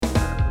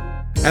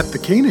At the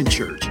Canaan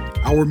Church,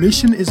 our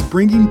mission is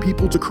bringing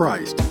people to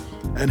Christ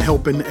and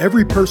helping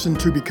every person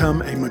to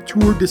become a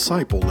mature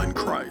disciple in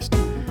Christ.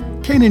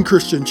 Canaan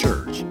Christian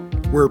Church,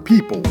 where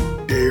people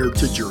dare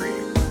to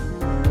dream.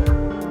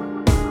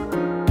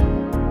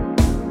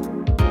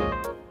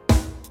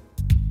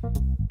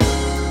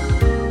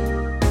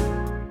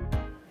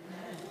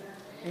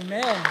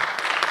 Amen.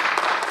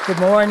 Good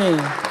morning.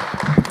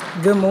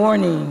 Good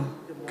morning.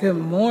 Good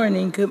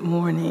morning. Good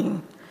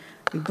morning.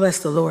 We bless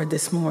the Lord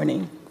this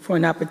morning for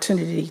an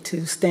opportunity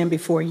to stand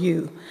before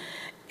you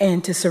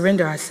and to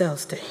surrender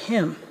ourselves to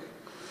Him.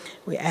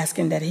 We're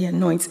asking that He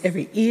anoints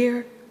every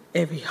ear,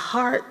 every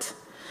heart,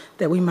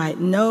 that we might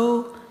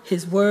know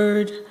His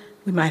word,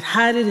 we might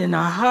hide it in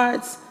our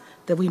hearts,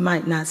 that we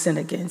might not sin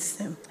against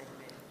Him.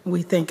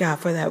 We thank God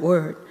for that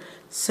word.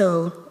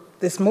 So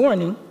this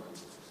morning,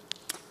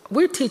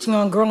 we're teaching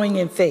on growing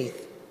in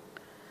faith.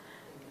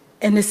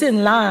 And it's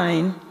in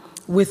line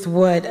with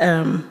what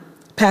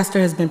Pastor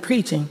has been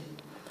preaching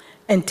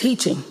and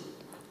teaching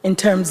in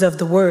terms of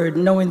the word,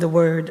 knowing the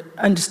word,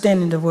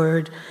 understanding the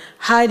word,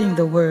 hiding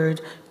the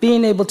word,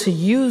 being able to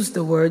use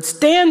the word,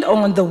 stand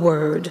on the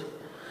word.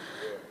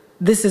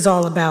 This is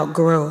all about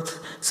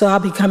growth. So I'll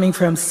be coming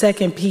from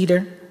 2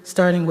 Peter,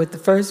 starting with the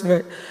first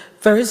verse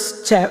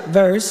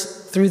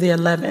through the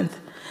 11th.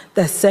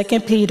 That's 2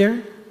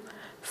 Peter,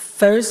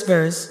 first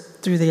verse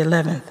through the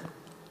 11th.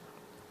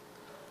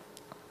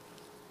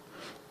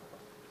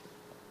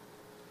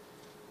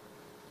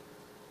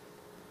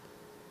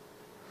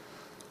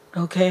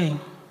 Okay,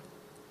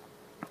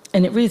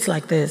 and it reads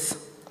like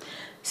this.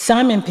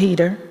 Simon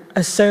Peter,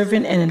 a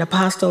servant and an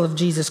apostle of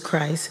Jesus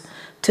Christ,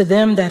 to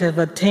them that have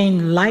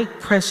obtained like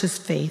precious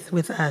faith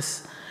with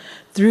us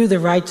through the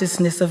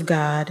righteousness of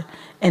God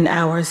and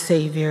our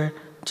Savior,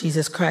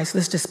 Jesus Christ.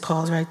 Let's just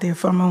pause right there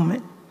for a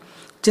moment,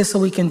 just so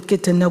we can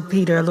get to know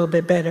Peter a little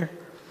bit better.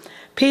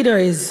 Peter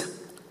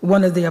is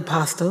one of the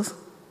apostles,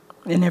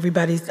 and I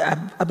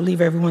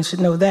believe everyone should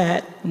know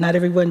that. Not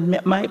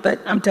everyone might, but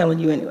I'm telling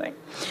you anyway.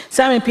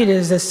 Simon Peter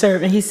is a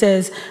servant. He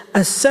says,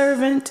 a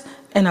servant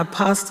and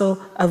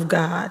apostle of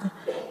God.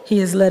 He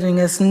is letting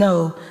us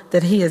know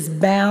that he is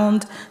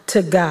bound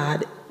to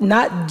God,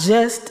 not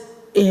just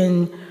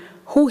in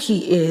who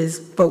he is,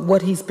 but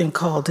what he's been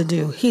called to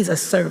do. He's a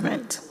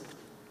servant.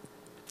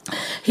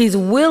 He's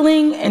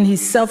willing and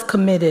he's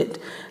self-committed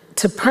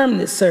to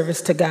permanent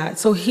service to God.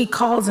 So he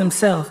calls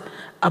himself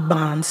a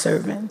bond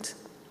servant.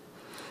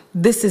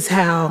 This is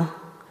how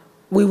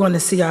we want to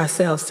see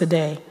ourselves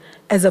today,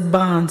 as a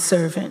bond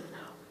servant,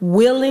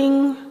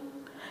 willing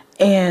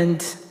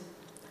and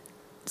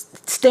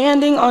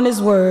standing on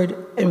his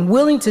word and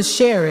willing to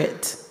share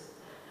it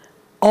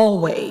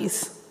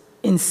always,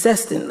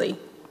 incessantly.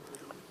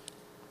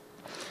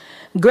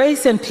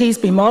 Grace and peace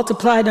be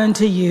multiplied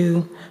unto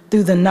you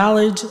through the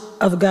knowledge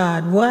of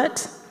God.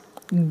 What?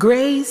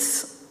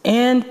 Grace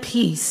and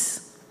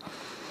peace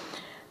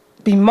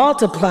be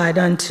multiplied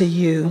unto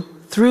you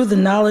through the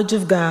knowledge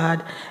of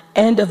God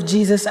and of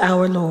Jesus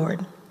our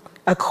Lord,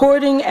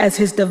 according as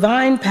his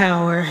divine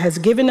power has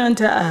given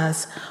unto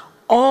us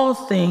all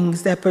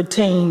things that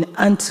pertain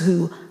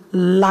unto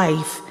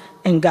life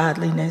and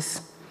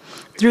godliness,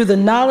 through the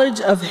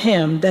knowledge of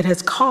him that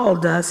has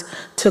called us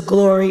to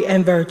glory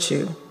and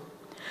virtue,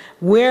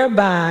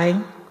 whereby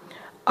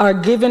are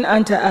given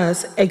unto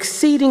us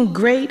exceeding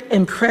great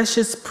and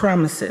precious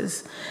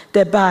promises,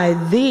 that by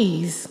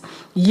these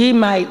ye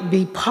might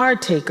be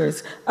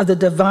partakers of the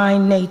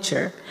divine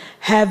nature,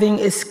 having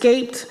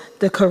escaped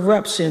the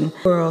corruption of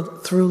the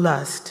world through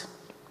lust.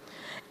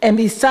 And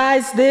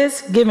besides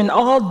this, given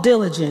all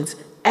diligence,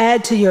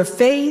 add to your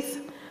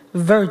faith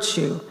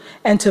virtue,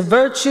 and to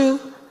virtue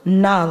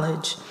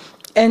knowledge,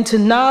 and to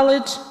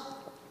knowledge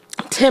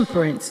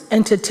temperance,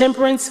 and to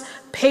temperance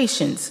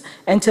patience,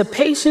 and to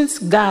patience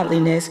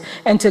godliness,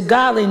 and to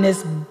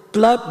godliness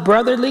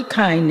brotherly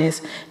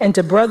kindness, and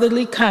to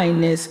brotherly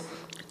kindness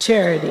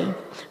charity.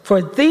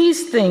 For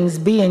these things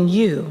be in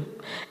you,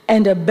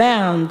 and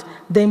abound,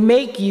 they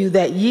make you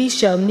that ye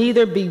shall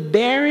neither be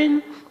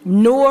barren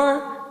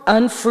nor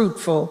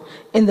unfruitful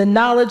in the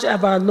knowledge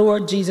of our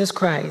Lord Jesus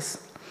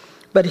Christ.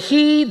 But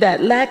he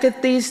that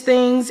lacketh these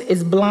things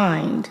is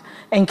blind,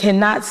 and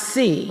cannot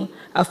see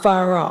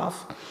afar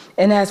off,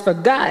 and has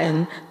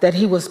forgotten that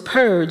he was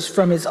purged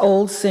from his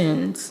old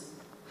sins.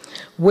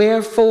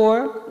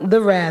 Wherefore, the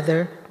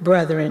rather,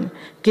 brethren,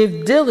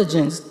 give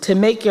diligence to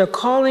make your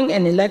calling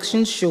and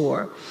election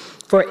sure.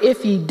 For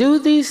if ye do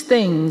these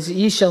things,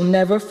 ye shall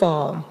never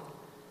fall.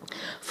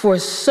 For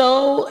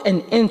so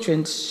an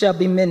entrance shall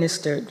be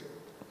ministered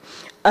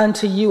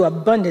unto you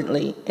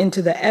abundantly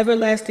into the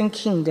everlasting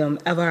kingdom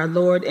of our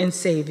Lord and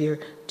Savior,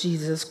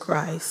 Jesus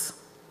Christ.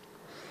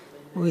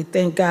 We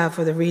thank God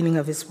for the reading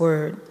of his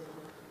word.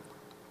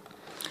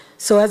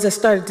 So as I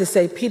started to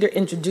say, Peter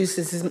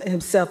introduces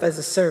himself as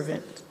a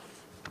servant.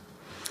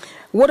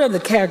 What are the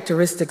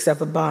characteristics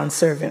of a bond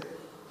servant?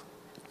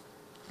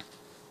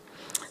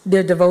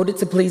 They're devoted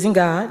to pleasing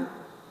God.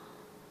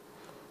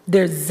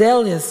 They're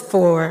zealous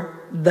for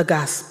the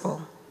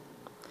gospel.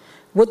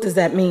 What does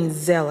that mean,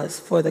 zealous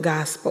for the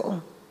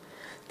gospel?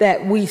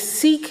 that we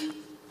seek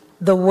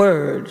the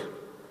word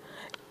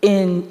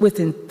with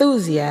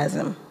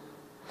enthusiasm,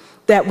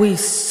 that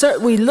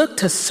we look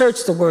to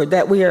search the word,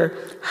 that we are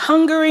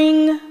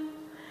hungering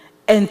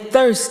and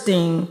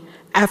thirsting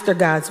after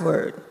God's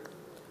word.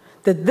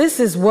 That this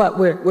is what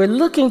we're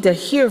looking to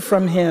hear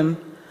from him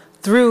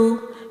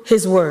through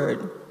his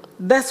word.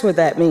 That's what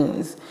that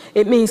means.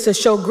 It means to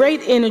show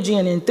great energy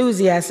and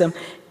enthusiasm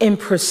in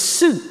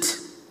pursuit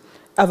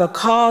of a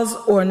cause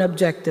or an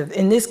objective.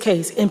 In this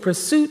case, in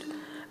pursuit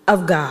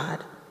of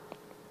God.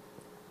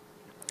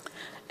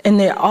 And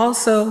they're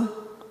also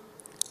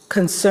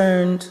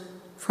concerned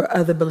for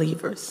other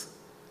believers.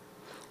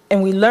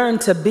 And we learn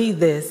to be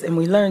this, and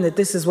we learn that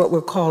this is what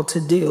we're called to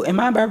do. Am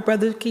I my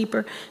brother's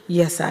keeper?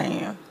 Yes, I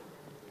am.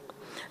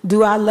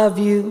 Do I love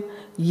you?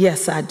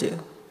 Yes, I do.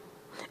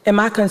 Am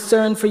I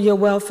concerned for your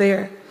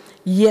welfare?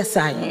 Yes,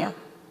 I am.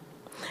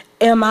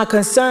 Am I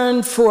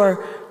concerned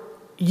for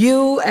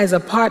you as a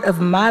part of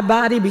my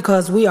body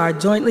because we are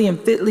jointly and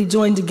fitly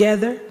joined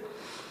together,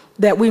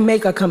 that we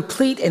make a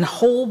complete and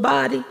whole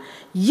body?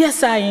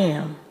 Yes, I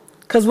am.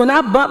 Because when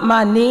I bump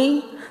my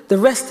knee, the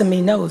rest of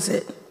me knows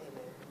it.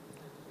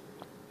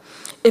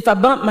 If I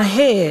bump my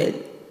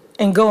head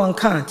and go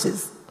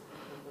unconscious,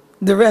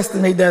 the rest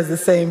of me does the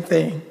same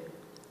thing.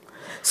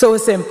 So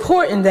it's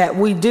important that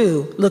we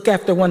do look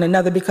after one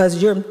another,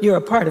 because you're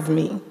a part of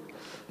me.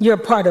 You're a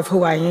part of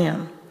who I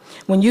am.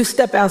 When you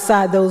step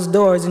outside those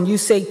doors and you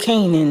say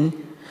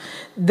Canaan,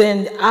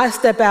 then I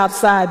step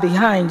outside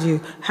behind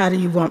you. How do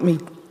you want me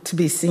to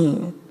be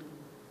seen?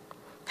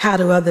 How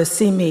do others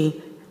see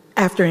me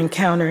after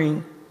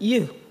encountering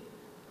you?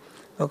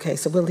 Okay,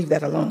 so we'll leave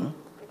that alone.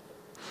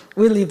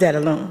 We'll leave that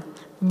alone.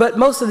 But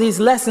most of these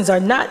lessons are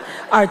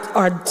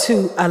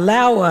to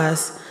allow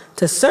us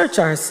to search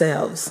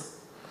ourselves,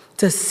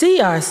 to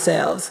see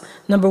ourselves,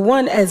 number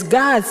one, as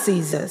God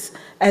sees us,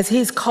 as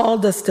he's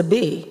called us to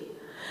be,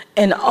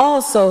 and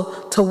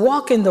also to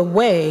walk in the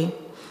way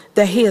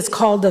that he has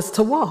called us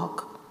to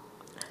walk.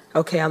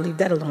 Okay, I'll leave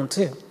that alone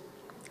too,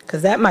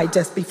 because that might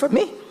just be for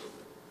me.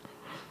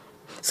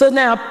 So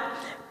now,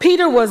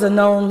 Peter was a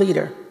known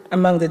leader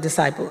among the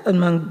disciples,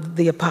 among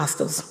the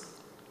apostles.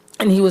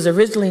 And he was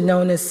originally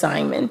known as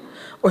Simon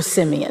or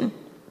Simeon.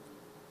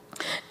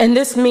 And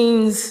this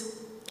means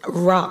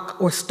rock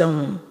or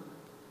stone.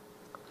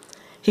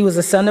 He was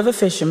the son of a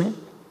fisherman.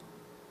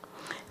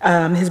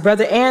 His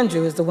brother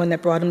Andrew is the one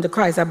that brought him to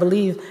Christ. I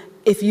believe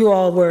if you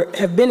all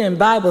have been in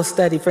Bible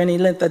study for any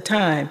length of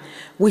time,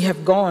 we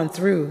have gone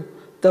through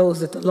those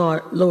that the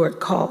Lord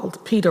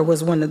called. Peter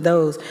was one of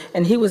those.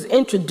 And he was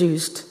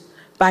introduced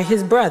by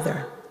his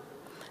brother.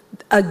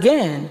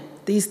 Again,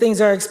 these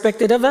things are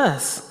expected of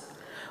us.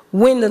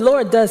 When the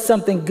Lord does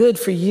something good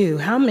for you,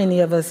 how many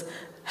of us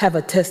have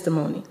a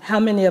testimony? How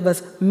many of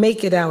us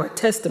make it our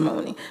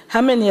testimony?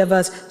 How many of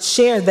us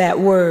share that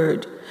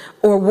word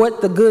or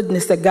what the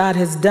goodness that God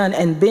has done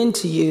and been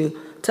to you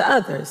to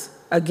others?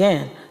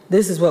 Again,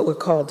 this is what we're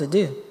called to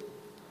do.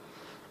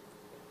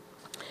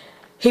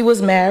 He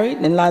was married,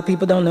 and a lot of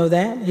people don't know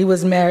that. He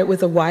was married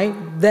with a wife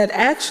that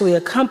actually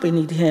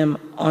accompanied him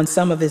on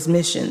some of his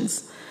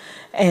missions.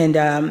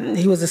 And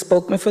he was a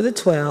spokesman for the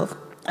 12.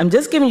 I'm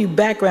just giving you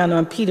background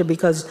on Peter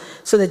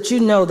so that you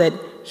know that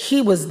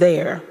he was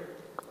there,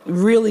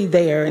 really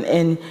there,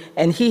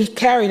 and he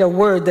carried a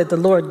word that the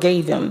Lord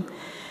gave him.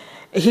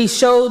 He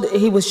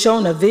was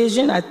shown a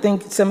vision. I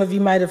think some of you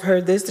might have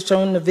heard this,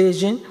 shown a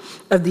vision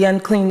of the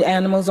unclean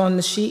animals on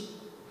the sheep.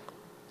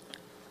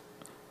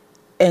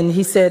 And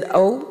he said,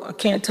 "Oh, I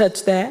can't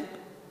touch that.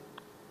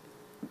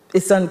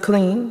 It's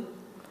unclean."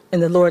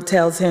 And the Lord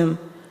tells him,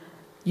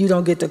 "You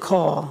don't get to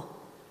call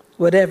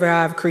whatever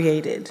I've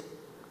created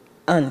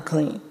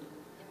unclean."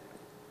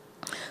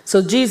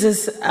 So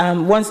Jesus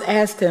once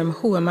asked him,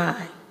 "Who am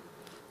I?"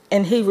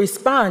 And he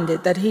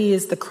responded that he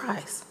is the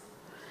Christ.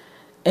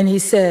 And he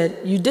said,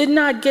 "You did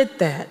not get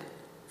that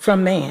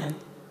from man.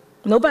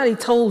 Nobody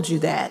told you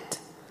that.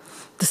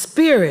 The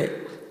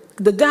Spirit,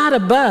 the God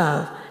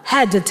above,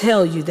 had to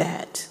tell you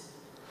that."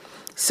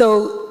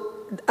 So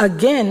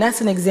again, that's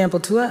an example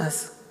to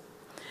us.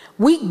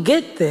 We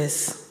get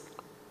this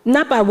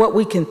not by what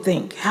we can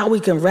think, how we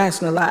can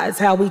rationalize,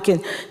 how we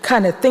can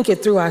kind of think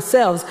it through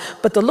ourselves,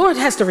 but the Lord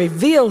has to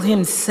reveal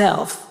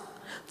himself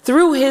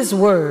through his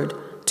word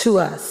to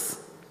us,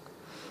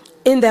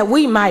 in that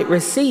we might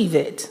receive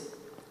it,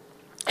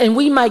 and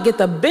we might get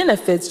the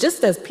benefits,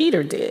 just as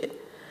Peter did,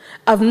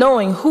 of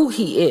knowing who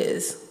he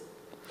is.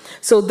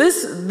 So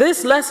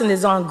this lesson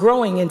is on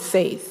growing in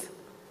faith.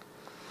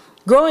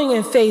 Growing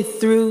in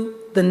faith through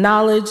the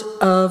knowledge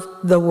of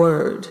the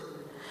word,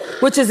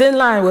 which is in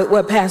line with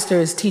what Pastor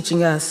is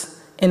teaching us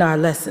in our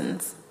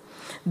lessons.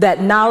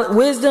 That knowledge,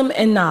 wisdom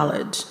and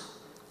knowledge,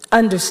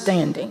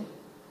 understanding.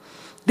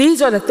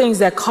 These are the things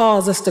that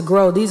cause us to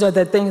grow. These are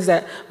the things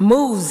that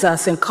moves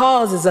us and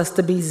causes us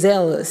to be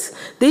zealous.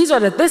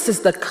 This is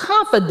the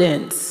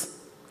confidence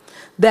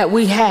that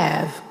we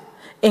have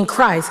in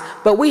Christ,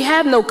 but we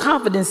have no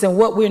confidence in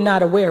what we're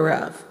not aware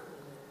of.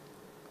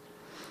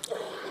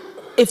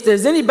 If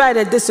there's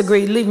anybody that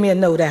disagrees, leave me a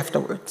note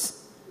afterwards.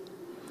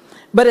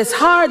 But it's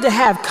hard to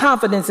have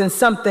confidence in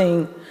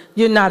something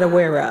you're not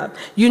aware of.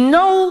 You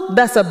know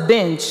that's a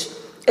bench,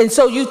 and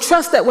so you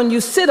trust that when you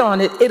sit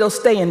on it, it'll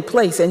stay in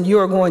place and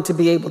you're going to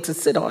be able to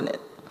sit on it.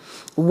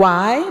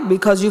 Why?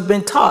 Because you've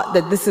been taught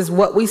that this is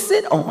what we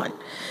sit on,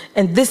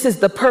 and this is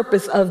the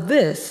purpose of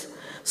this.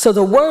 So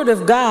the Word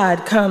of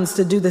God comes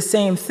to do the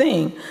same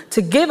thing,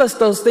 to give us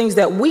those things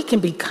that we can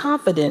be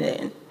confident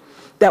in,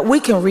 that we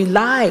can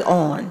rely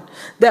on,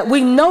 that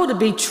we know to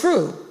be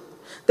true,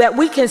 that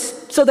we can,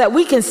 so that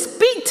we can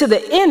speak to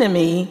the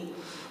enemy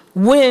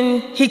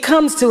when he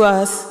comes to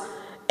us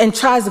and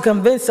tries to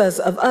convince us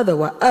of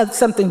otherwise,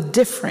 something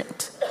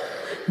different.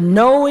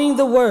 Knowing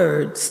the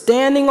Word,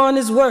 standing on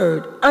His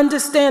Word,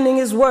 understanding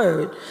His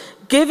Word,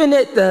 giving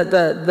it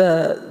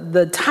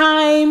the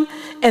time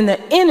and the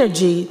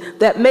energy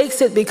that makes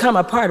it become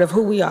a part of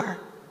who we are.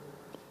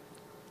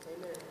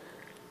 Amen.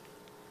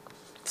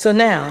 So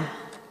now,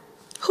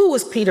 who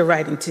was Peter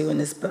writing to in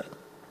this book?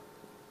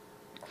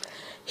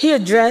 He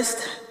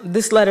addressed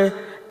this letter,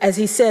 as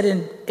he said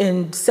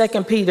in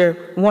 2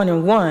 Peter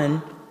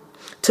 1:1,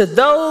 to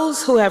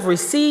those who have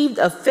received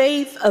a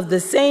faith of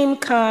the same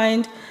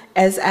kind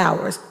as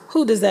ours.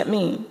 Who does that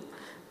mean?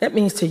 That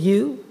means to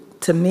you,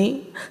 to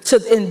me. So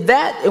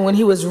and when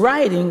he was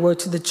writing, were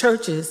to the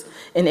churches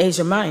in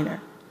Asia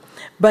Minor.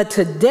 But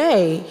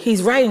today,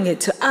 he's writing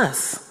it to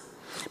us,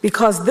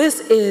 because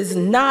this is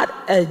not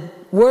a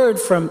word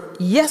from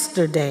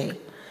yesterday.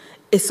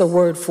 It's a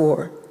word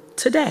for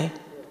today.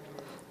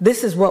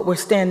 This is what we're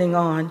standing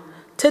on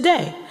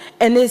today.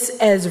 And it's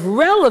as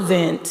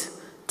relevant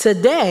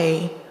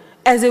today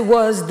as it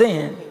was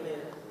then.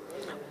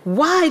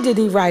 Why did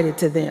he write it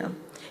to them?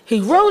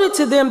 He wrote it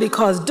to them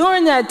because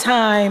during that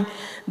time,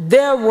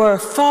 there were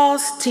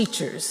false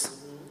teachers.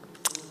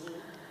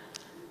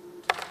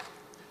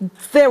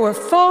 There were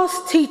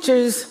false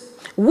teachers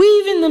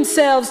weaving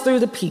themselves through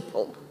the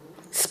people,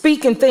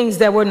 speaking things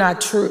that were not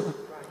true,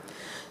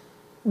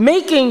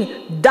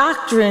 making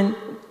doctrine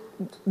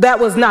that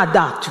was not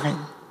doctrine,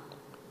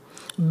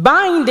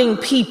 binding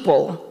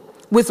people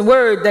with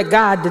word that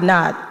God did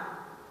not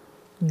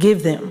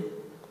give them.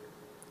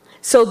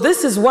 So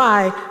this is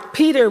why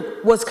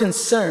Peter was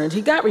concerned.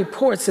 He got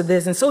reports of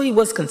this, and so he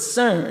was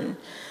concerned.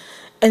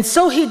 And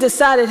so he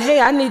decided, hey,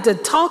 I need to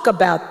talk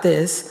about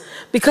this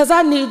because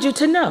I need you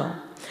to know.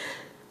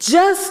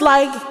 Just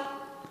like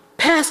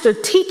Pastor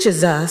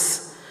teaches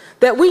us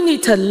that we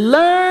need to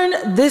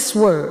learn this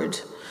word.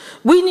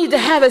 We need to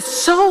have it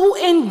so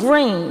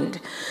ingrained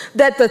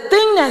that the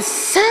thing that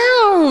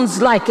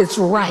sounds like it's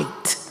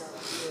right,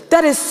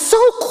 that is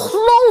so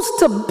close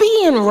to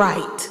being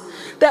right,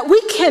 that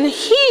we can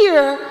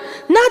hear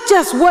not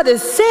just what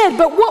is said,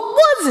 but what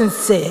wasn't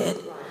said.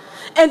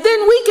 And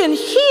then we can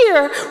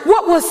hear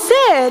what was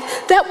said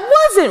that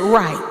wasn't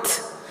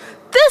right.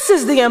 This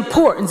is the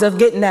importance of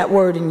getting that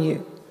word in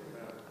you.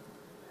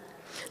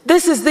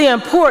 This is the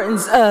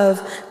importance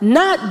of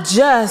not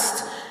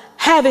just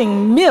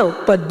having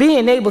milk, but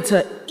being able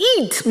to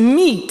eat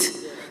meat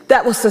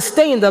that will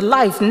sustain the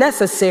life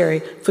necessary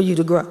for you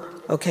to grow.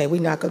 Okay,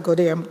 we're not going to go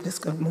there. I'm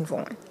just going to move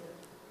on.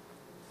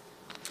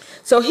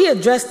 So he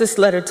addressed this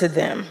letter to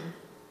them.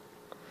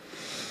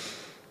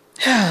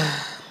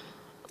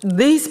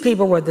 These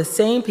people were the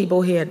same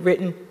people he had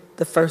written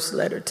the first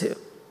letter to.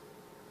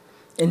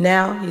 And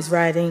now he's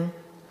writing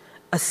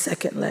a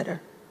second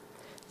letter.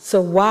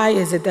 So why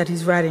is it that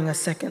he's writing a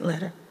second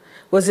letter?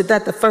 Was it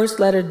that the first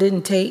letter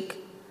didn't take?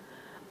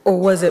 Or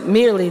was it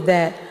merely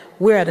that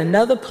we're at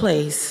another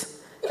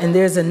place and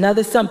there's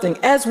another something?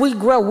 As we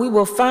grow, we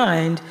will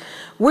find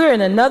we're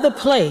in another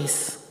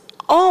place,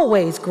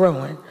 always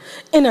growing,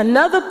 in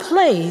another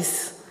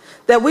place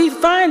that we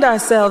find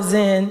ourselves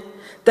in,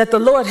 that the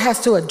Lord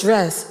has to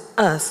address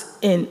us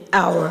in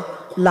our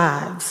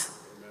lives.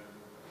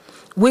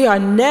 We are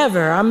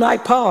never, I'm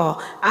like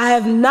Paul, I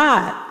have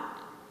not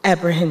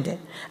apprehended.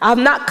 I've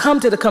not come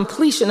to the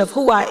completion of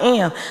who I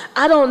am.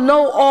 I don't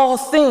know all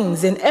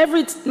things. In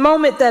every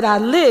moment that I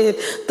live,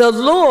 the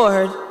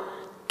Lord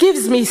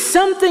gives me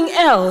something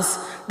else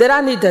that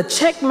I need to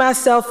check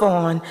myself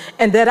on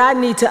and that I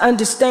need to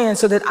understand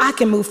so that I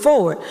can move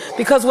forward.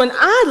 Because when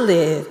I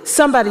live,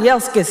 somebody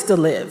else gets to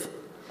live.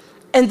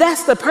 And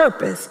that's the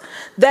purpose,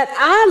 that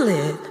I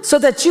live so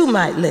that you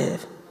might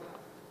live.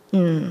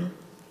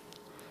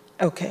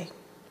 Okay.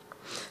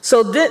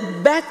 So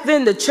back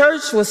then, the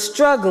church was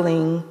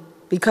struggling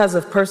because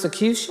of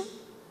persecution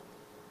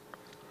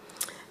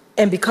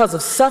and because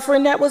of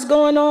suffering that was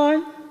going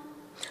on.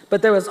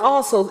 But there was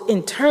also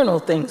internal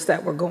things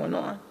that were going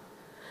on.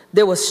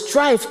 There was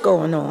strife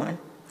going on.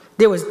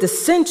 There was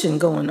dissension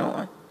going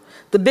on.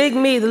 The big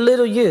me, the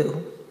little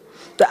you.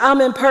 The I'm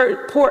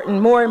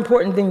important, more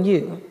important than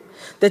you.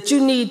 That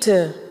you need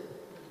to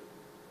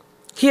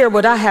hear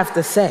what I have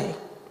to say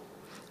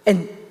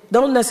and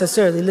don't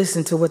necessarily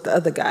listen to what the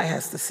other guy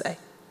has to say.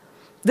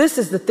 This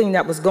is the thing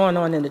that was going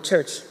on in the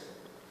church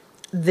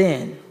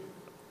then.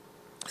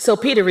 So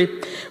Peter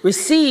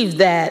received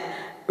that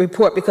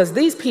report because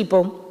these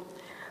people,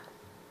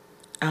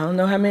 I don't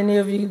know how many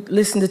of you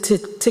listen to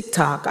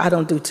TikTok. I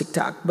don't do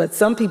TikTok, but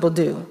some people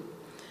do.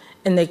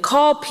 And they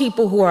call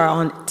people who are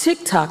on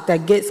TikTok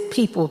that gets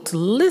people to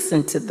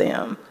listen to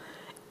them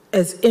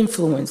as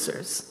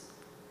influencers.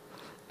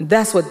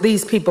 That's what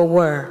these people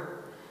were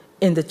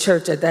in the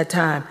church at that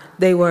time.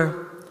 They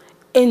were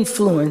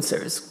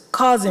influencers,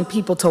 causing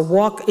people to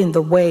walk in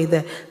the way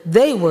that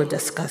they were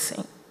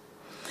discussing.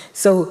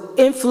 So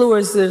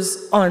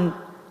influencers on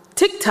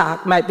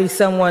TikTok might be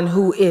someone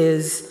who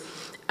is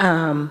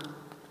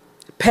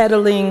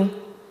peddling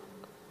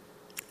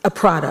a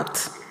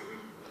product.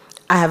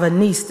 I have a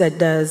niece that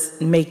does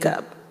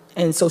makeup,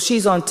 and so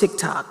she's on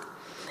TikTok.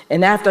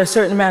 And after a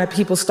certain amount of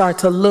people start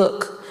to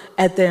look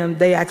at them,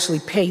 they actually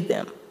pay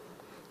them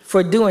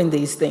for doing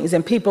these things,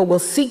 and people will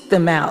seek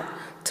them out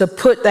to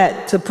put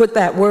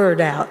that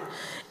word out.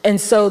 And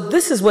so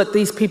this is what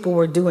these people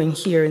were doing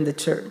here in the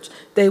church.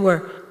 They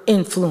were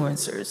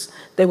influencers.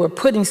 They were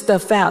putting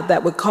stuff out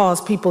that would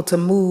cause people to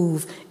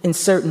move in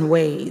certain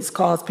ways,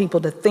 cause people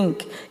to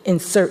think in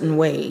certain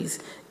ways,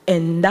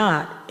 and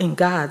not in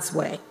God's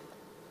way.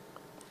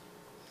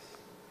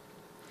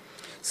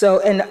 So,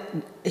 and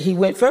he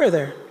went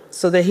further,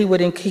 so that he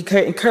would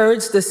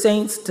encourage the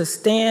saints to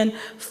stand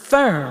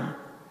firm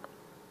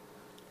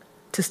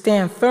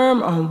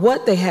on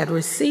what they had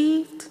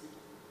received.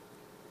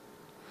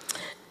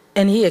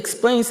 And he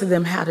explains to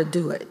them how to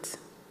do it,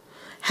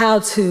 how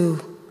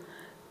to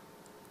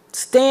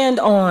stand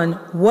on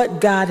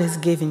what God has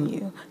given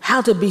you,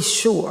 how to be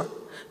sure.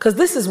 Because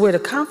this is where the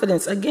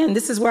confidence, again,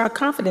 this is where our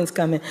confidence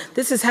comes in.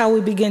 This is how we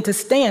begin to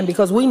stand,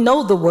 because we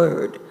know the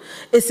word.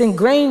 It's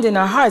ingrained in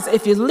our hearts.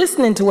 If you're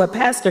listening to what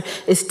pastor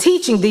is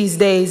teaching these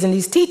days, and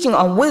he's teaching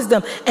on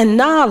wisdom and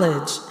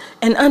knowledge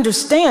and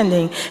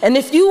understanding, and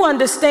if you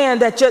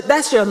understand that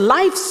that's your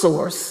life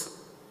source,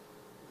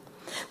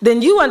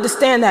 then you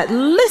understand that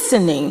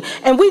listening,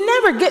 and we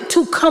never get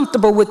too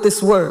comfortable with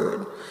this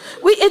word.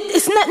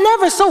 It's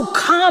never so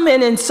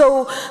common and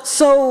so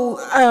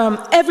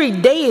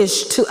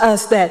everyday-ish to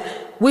us that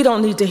we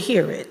don't need to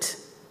hear it,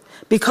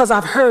 because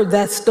I've heard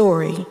that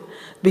story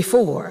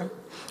before.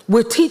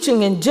 We're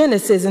teaching in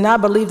Genesis, and I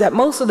believe that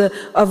most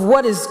of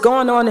what is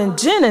going on in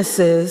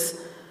Genesis,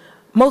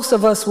 most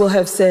of us will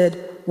have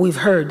said, we've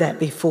heard that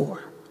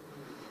before.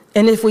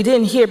 And if we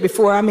didn't hear it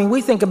before, I mean,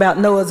 we think about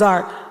Noah's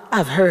Ark.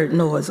 I've heard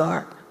Noah's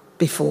Ark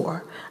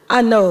before.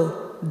 I know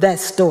that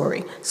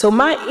story. So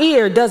my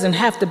ear doesn't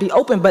have to be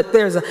open, but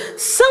there's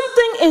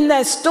something in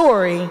that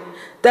story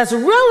that's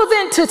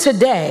relevant to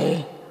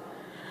today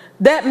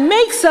that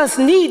makes us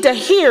need to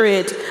hear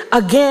it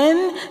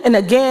again and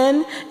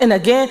again and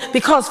again,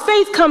 because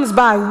faith comes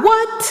by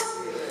what?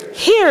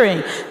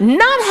 Hearing.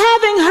 Not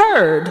having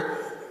heard.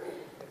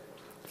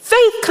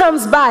 Faith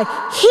comes by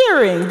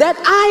hearing. That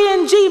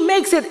ing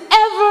makes it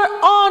ever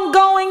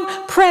ongoing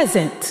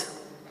present.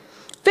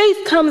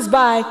 Faith comes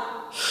by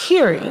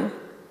hearing,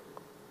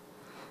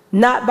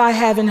 not by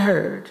having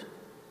heard.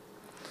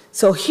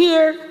 So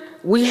here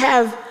we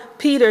have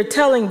Peter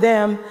telling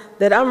them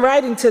that I'm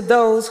writing to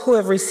those who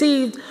have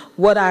received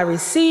what I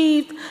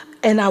received,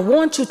 and I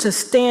want you to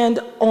stand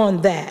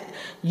on that.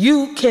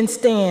 You can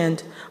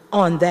stand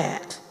on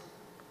that.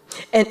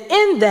 And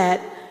in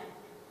that,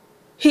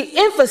 he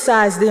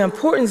emphasized the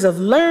importance of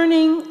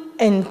learning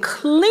and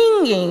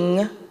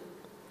clinging.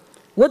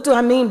 What do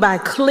I mean by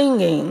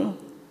clinging?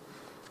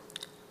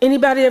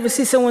 Anybody ever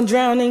see someone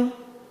drowning?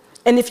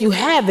 And if you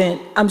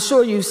haven't, I'm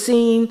sure you've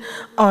seen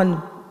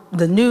on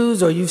the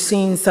news, or you've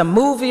seen some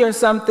movie or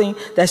something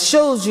that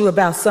shows you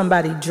about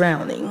somebody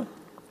drowning.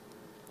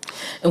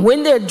 And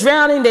when they're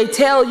drowning, they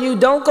tell you,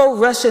 don't go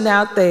rushing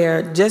out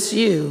there, just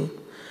you,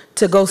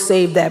 to go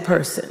save that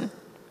person,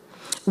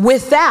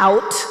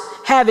 without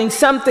having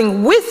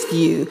something with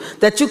you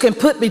that you can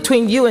put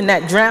between you and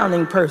that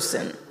drowning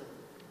person.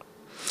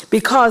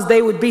 Because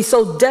they would be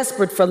so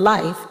desperate for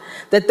life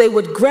that they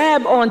would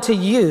grab onto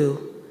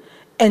you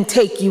and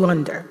take you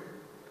under.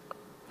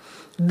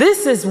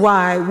 This is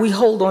why we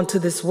hold on to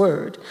this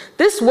word.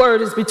 This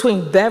word is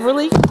between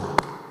Beverly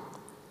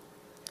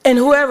and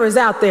whoever is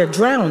out there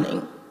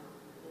drowning.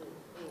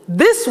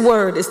 This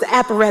word is the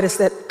apparatus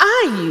that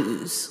I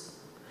use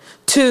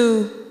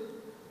to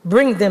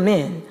bring them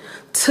in,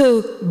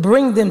 to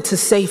bring them to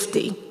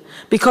safety,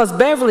 because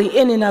Beverly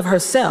in and of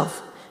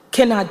herself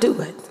cannot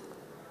do it.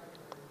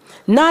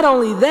 Not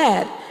only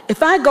that,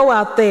 if I go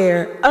out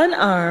there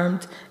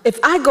unarmed, if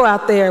I go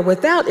out there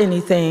without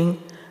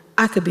anything,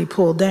 I could be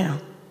pulled down.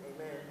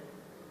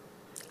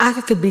 I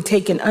could be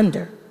taken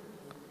under.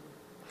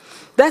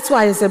 That's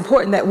why it's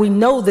important that we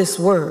know this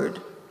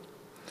word.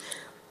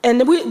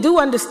 And we do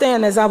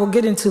understand, as I will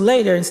get into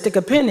later and stick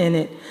a pin in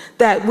it,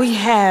 that we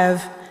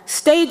have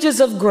stages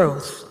of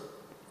growth.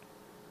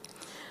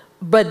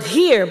 But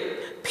here,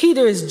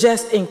 Peter is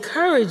just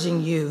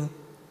encouraging you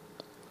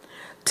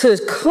to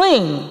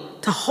cling,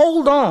 to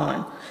hold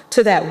on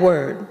to that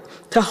word,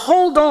 to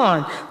hold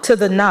on to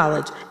the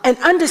knowledge, and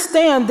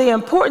understand the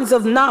importance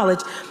of knowledge.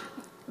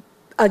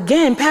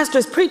 Again, Pastor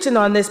is preaching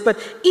on this, but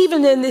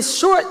even in this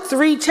short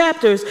 3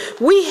 chapters,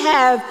 we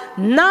have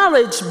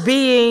knowledge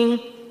being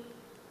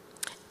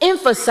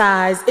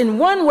emphasized in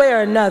one way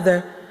or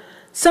another,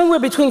 somewhere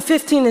between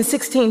 15 and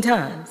 16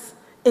 times.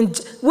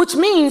 Which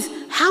means,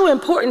 how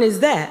important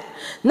is that?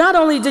 Not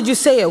only did you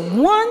say it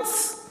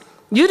once,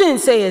 you didn't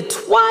say it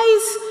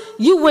twice,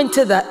 you went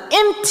to the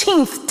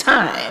th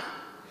time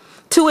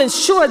to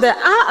ensure that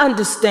I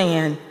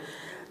understand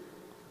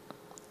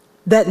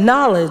that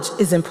knowledge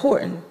is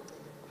important.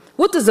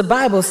 What does the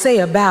Bible say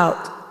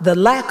about the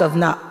lack of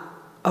knowledge?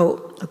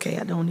 Oh, okay,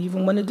 I don't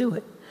even want to do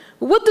it.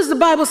 What does the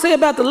Bible say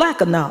about the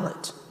lack of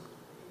knowledge?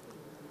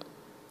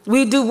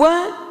 We do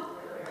what?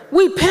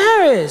 We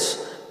perish.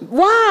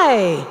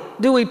 Why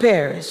do we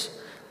perish?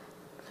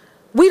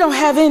 We don't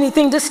have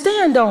anything to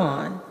stand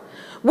on.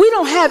 We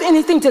don't have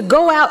anything to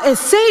go out and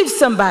save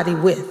somebody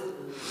with.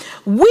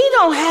 We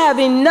don't have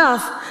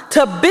enough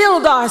to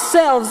build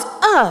ourselves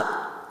up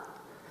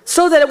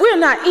so that we're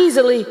not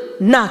easily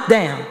knocked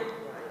down.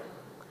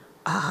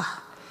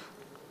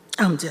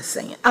 I'm just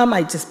saying, I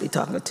might just be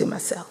talking to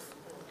myself.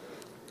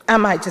 I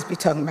might just be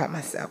talking about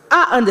myself.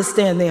 I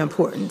understand the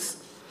importance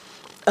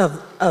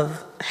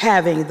of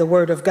having the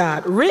Word of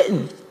God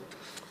written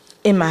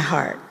in my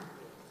heart.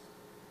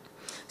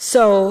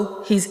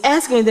 So he's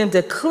asking them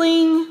to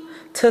cling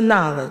to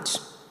knowledge.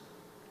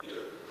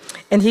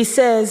 And he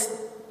says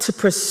to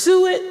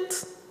pursue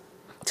it,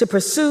 to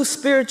pursue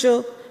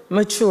spiritual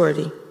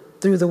maturity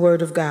through the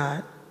Word of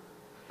God.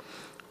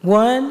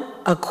 1,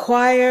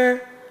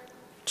 acquire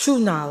true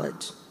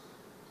knowledge.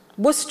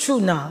 What's true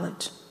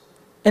knowledge?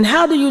 And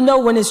how do you know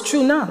when it's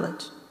true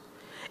knowledge?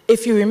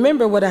 If you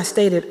remember what I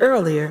stated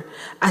earlier,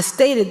 I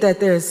stated that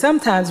there is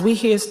sometimes we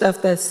hear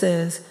stuff that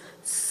says,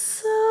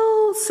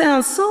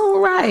 sounds so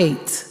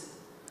right,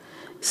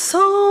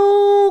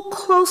 so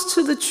close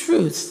to the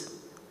truth.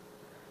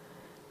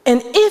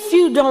 And if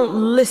you don't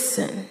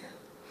listen,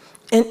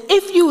 and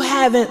if you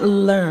haven't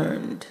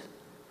learned,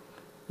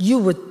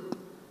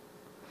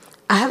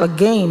 I have a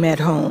game at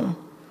home,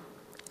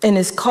 and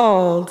it's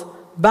called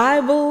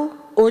Bible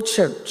or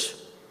Church.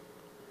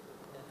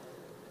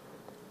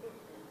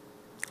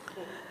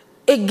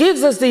 It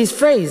gives us these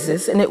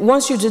phrases, and it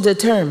wants you to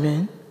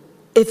determine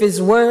if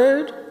it's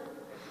word,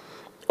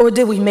 or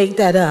did we make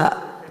that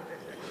up?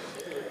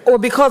 Or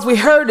because we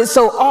heard it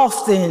so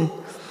often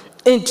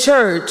in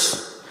church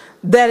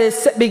that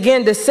it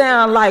began to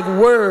sound like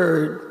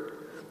word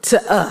to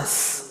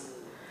us.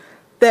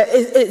 That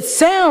it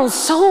sounds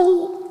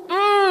so,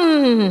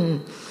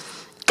 God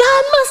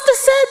must have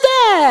said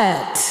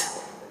that.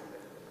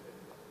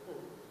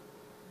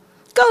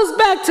 Goes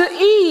back to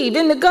Eve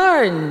in the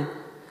garden.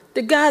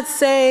 Did God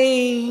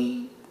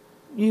say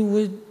you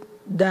would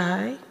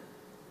die?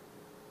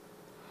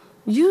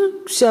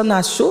 You shall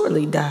not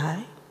surely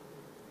die.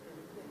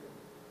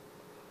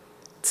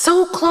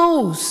 So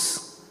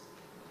close.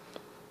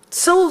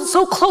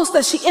 So close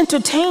that she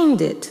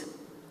entertained it.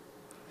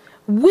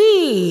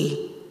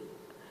 We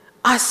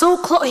are so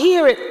close,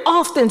 hear it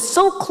often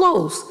so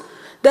close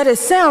that it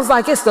sounds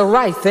like it's the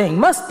right thing.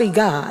 Must be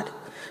God,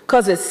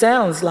 because it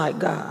sounds like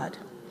God.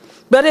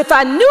 But if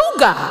I knew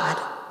God,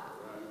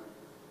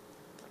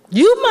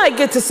 you might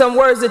get to some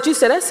words that you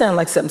said, that sounds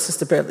like something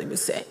Sister Beverly would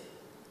say.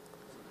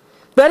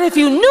 But if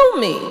you knew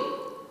me,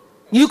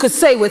 you could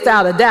say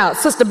without a doubt,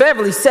 Sister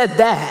Beverly said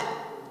that.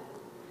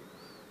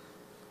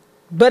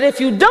 But if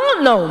you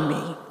don't know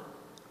me,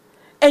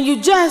 and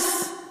you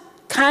just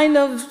kind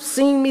of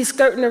seen me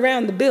skirting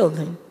around the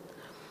building,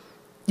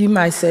 you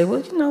might say,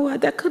 well, you know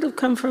what, that could have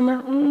come from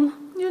her.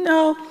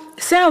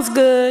 It sounds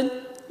good.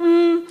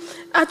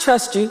 I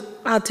trust you.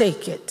 I'll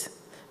take it.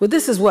 Well,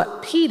 this is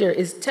what Peter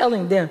is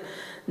telling them.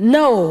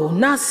 No,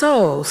 not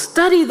so.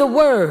 Study the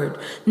word.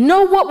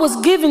 Know what was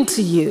given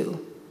to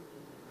you.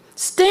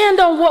 Stand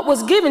on what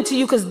was given to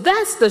you, because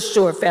that's the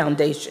sure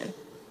foundation.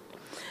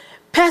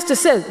 Pastor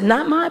says,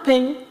 not my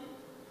opinion.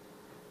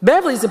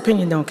 Beverly's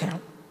opinion don't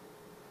count.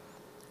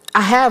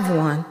 I have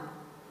one.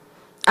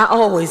 I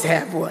always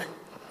have one.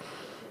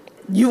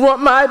 You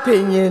want my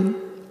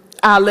opinion,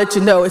 I'll let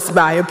you know it's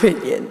my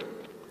opinion.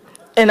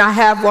 And I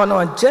have one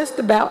on just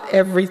about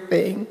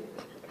everything.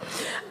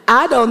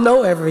 I don't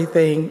know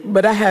everything,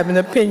 but I have an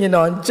opinion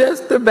on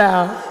just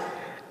about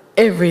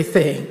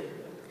everything.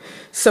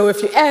 So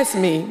if you ask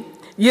me,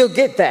 you'll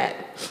get that.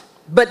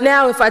 But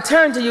now if I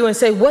turn to you and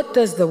say, what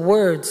does the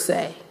word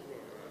say?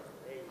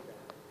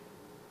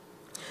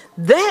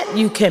 That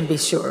you can be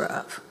sure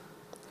of.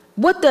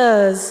 What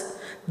does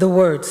the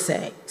word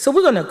say? So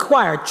we're going to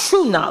acquire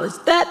true knowledge.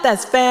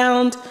 That's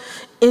found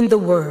in the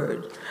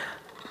word.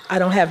 I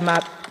don't have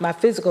my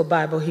physical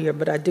Bible here,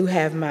 but I do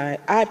have my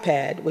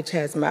iPad, which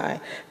has my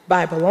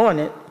Bible on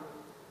it.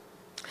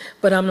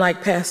 But I'm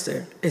like,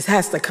 Pastor, it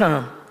has to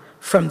come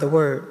from the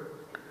word.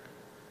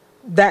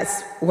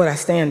 That's what I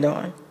stand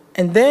on.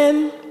 And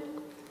then,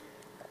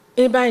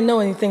 anybody know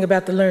anything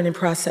about the learning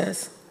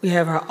process? We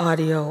have our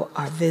audio,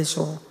 our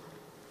visual,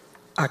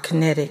 our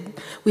kinetic.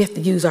 We have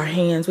to use our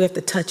hands. We have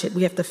to touch it.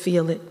 We have to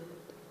feel it.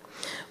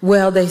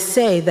 Well, they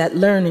say that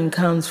learning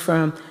comes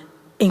from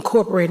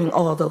incorporating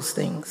all those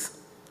things.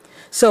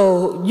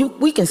 So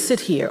we can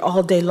sit here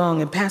all day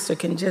long and Pastor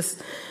can just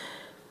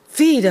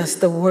feed us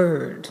the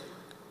word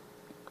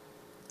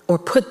or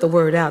put the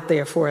word out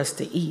there for us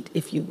to eat,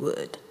 if you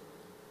would.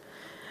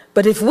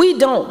 But if we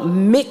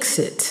don't mix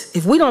it,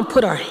 if we don't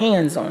put our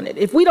hands on it,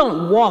 if we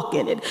don't walk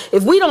in it,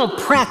 if we don't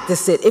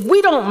practice it, if we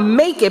don't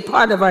make it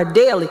part of our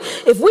daily,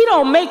 if we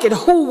don't make it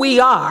who we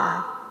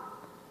are,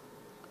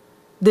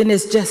 then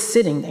it's just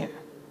sitting there.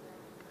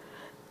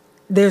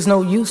 There's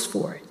no use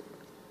for it.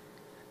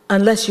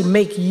 Unless you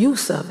make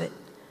use of it,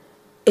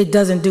 it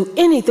doesn't do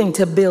anything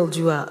to build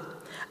you up.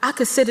 I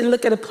could sit and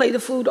look at a plate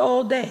of food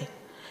all day.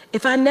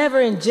 If I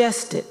never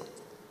ingest it,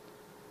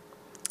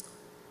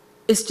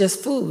 it's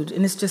just food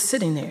and it's just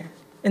sitting there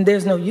and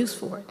there's no use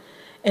for it.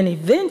 And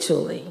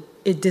eventually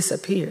it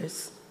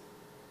disappears.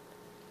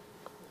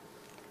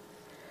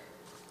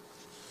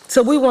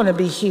 So we want to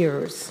be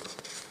hearers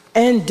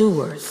and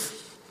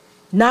doers,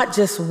 not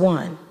just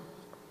one.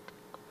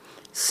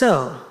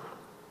 So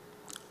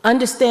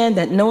understand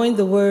that knowing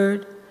the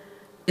word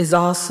is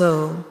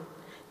also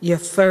your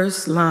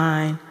first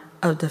line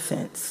of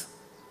defense.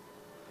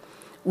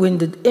 When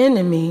the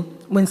enemy,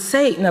 when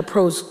Satan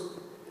approached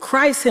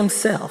Christ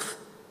himself,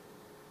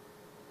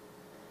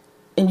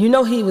 and you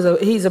know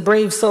he's a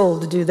brave soul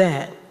to do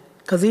that,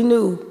 because he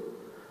knew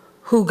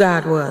who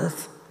God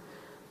was.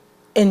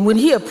 And when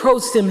he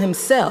approached him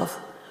himself,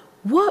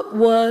 what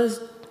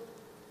was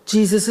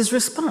Jesus'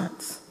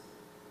 response?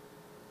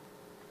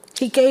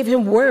 He gave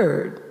him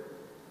word.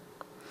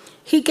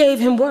 He gave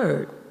him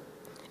word.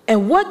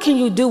 And what can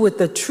you do with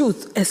the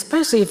truth,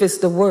 especially if it's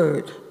the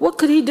word? What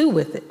could he do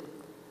with it?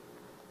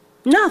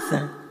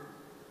 Nothing.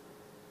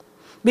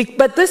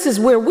 But this is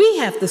where we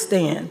have to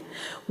stand.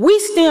 We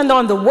stand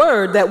on the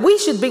word that we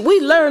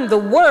learn the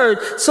word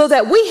so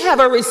that we have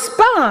a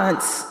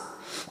response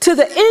to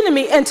the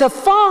enemy and to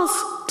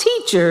false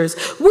teachers.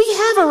 We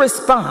have a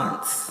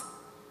response.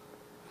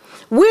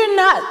 We're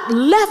not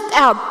left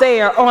out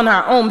there on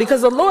our own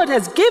because the Lord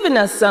has given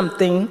us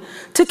something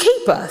to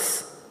keep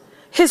us,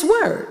 his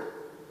word.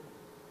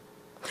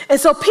 And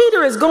so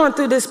Peter is going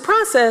through this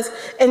process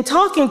and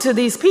talking to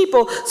these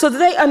people so that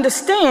they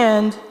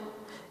understand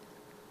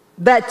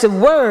that the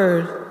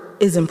word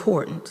is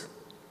important.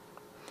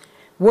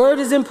 Word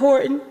is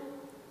important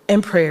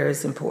and prayer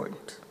is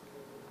important.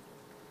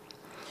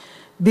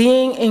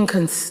 Being in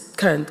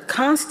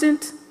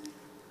constant,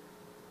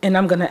 and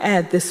I'm going to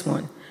add this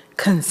one,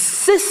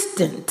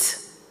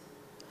 consistent.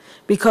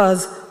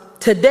 Because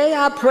today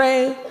I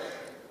pray,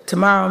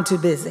 tomorrow I'm too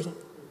busy.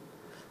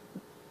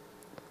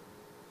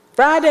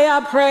 Friday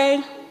I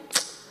pray,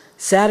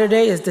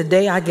 Saturday is the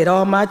day I get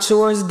all my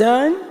chores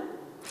done.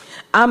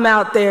 I'm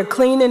out there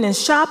cleaning and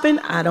shopping.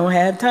 I don't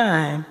have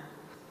time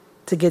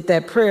to get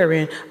that prayer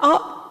in.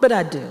 Oh, but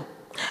I do.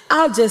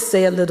 I'll just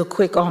say a little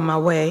quick on my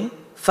way.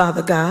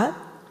 Father God,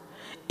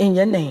 in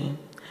your name,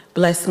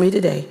 bless me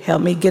today.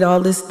 Help me get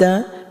all this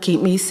done.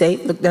 Keep me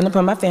safe. Look down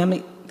upon my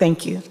family.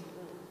 Thank you.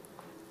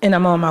 And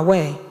I'm on my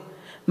way.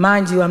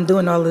 Mind you, I'm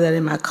doing all of that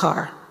in my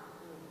car.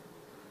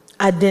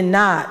 I did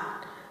not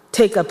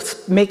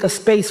make a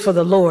space for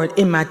the Lord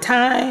in my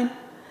time,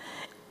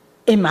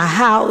 in my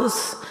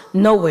house,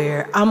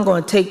 nowhere. I'm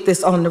going to take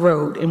this on the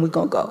road and we're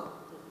going to go.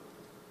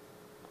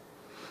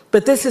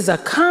 But this is a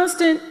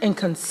constant and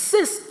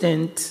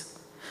consistent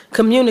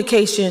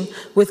communication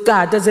with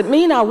God. Does it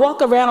mean I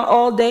walk around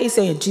all day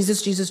saying,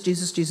 Jesus, Jesus,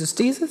 Jesus, Jesus,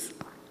 Jesus?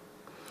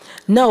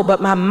 No,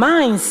 but my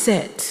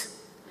mindset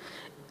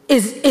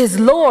is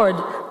Lord,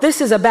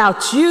 this is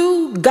about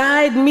you.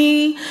 Guide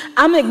me.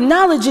 I'm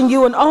acknowledging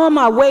you in all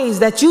my ways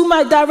that you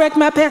might direct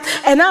my path.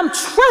 And I'm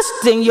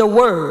trusting your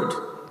word.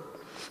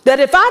 That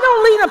if I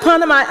don't lean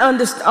upon my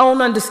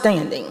own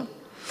understanding,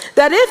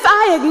 that if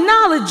I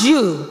acknowledge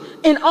you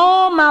in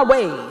all my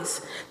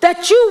ways,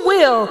 that you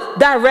will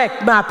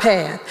direct my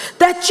path,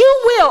 that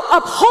you will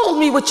uphold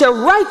me with your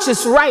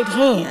righteous right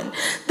hand,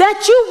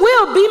 that you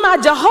will be my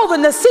Jehovah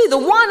Nissi, the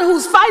one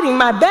who's fighting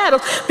my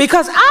battles,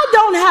 because I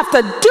don't have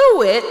to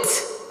do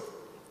it.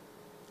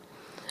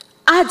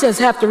 I just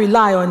have to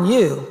rely on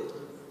you.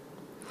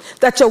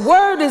 That your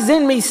word is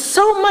in me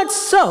so much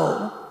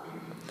so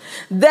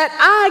that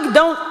I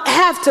don't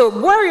have to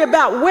worry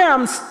about where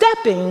I'm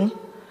stepping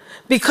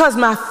because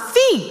my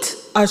feet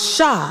are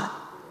shod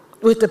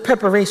with the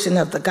preparation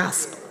of the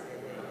gospel.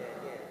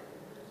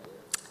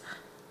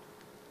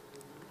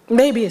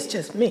 Maybe it's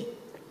just me,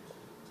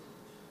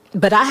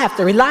 but I have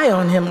to rely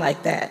on him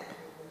like that.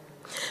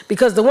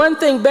 Because the one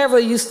thing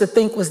Beverly used to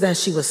think was that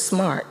she was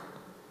smart.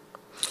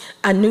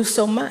 I knew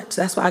so much.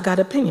 That's why I got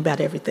an opinion about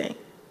everything.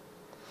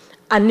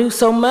 I knew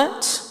so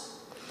much.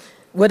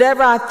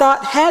 Whatever I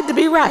thought had to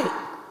be right.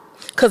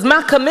 Because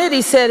my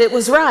committee said it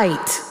was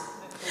right.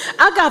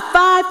 I got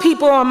 5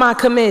 people on my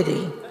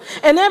committee.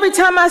 And every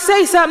time I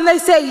say something, they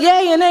say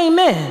yay and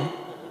amen.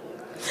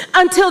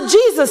 Until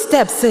Jesus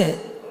steps in.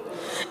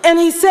 And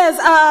he says,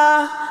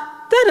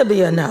 that'll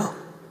be a no.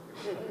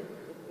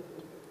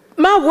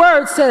 My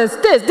word says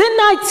this. Didn't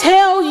I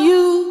tell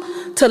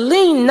you to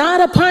lean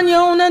not upon your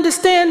own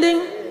understanding?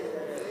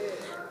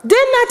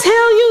 Didn't I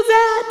tell you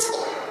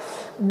that?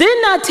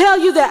 Didn't I tell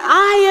you that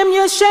I am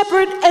your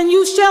shepherd and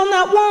you shall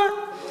not want?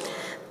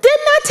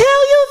 Didn't I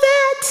tell you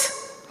that?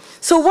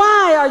 So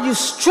why are you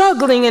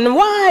struggling and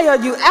why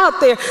are you out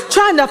there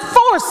trying to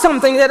force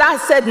something that I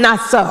said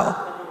not so?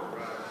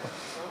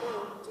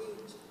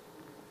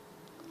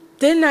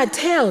 Didn't I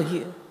tell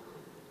you?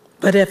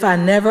 But if I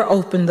never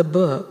open the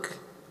book,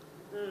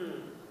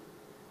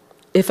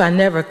 if I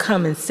never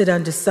come and sit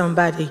under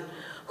somebody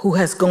who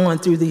has gone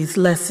through these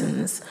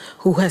lessons,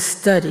 who has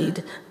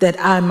studied, that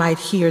I might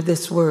hear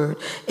this word,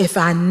 if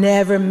I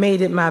never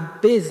made it my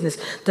business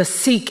to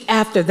seek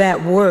after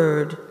that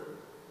word,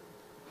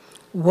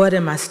 what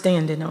am I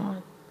standing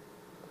on?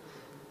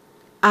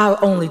 I'll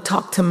only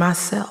talk to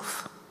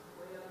myself.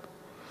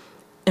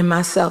 And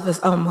myself is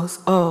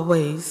almost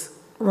always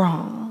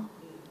wrong.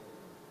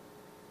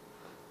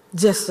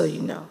 Just so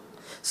you know.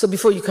 So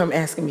before you come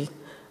asking me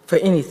for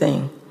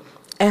anything,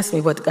 ask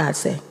me what God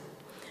say.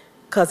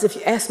 Because if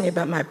you ask me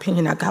about my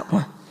opinion, I got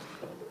one.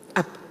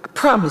 I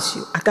promise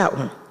you, I got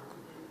one.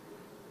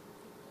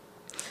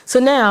 So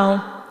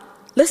now,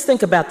 let's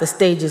think about the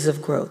stages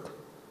of growth.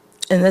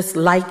 And let's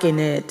liken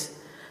it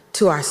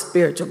to our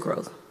spiritual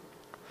growth.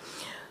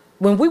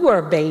 When we were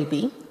a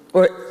baby,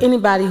 or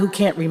anybody who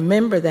can't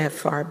remember that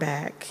far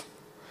back,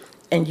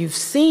 and you've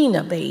seen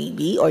a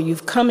baby, or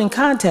you've come in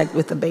contact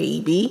with a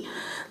baby,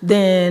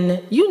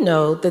 then you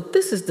know that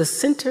this is the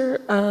center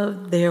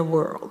of their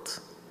world.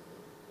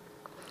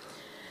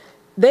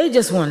 They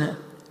just want to,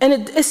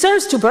 and it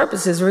serves two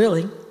purposes,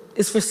 really.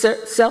 It's for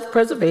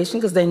self-preservation,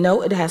 because they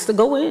know it has to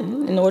go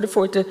in order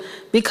for it to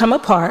become a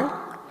part.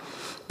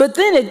 But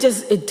then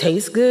it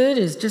tastes good.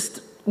 It's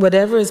just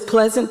whatever is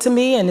pleasant to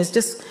me, and it's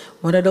just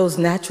one of those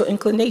natural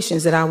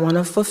inclinations that I want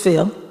to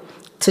fulfill,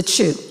 to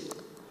chew.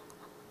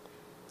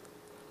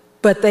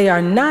 But they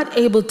are not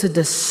able to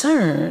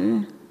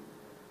discern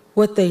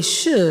what they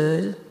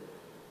should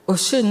or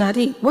should not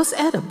eat. What's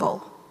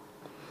edible?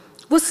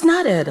 What's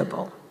not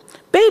edible?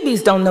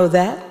 Babies don't know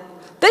that.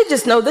 They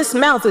just know this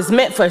mouth is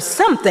meant for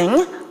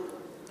something,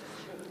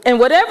 and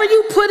whatever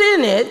you put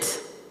in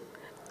it,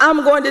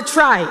 I'm going to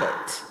try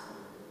it.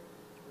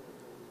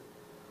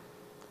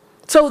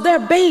 So they're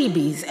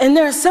babies, and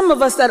there are some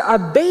of us that are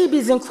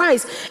babies in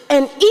Christ,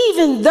 and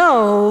even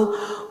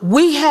though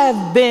we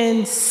have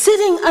been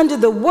sitting under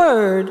the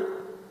word,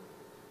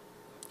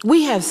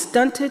 we have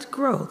stunted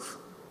growth.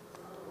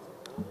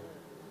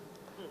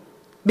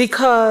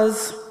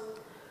 Because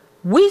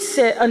we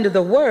sit under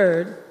the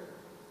word,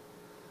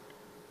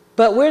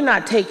 but we're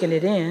not taking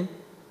it in.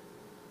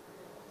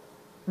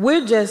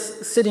 We're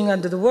just sitting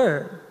under the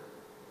word.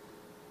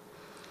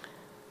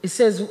 It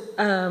says,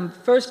 1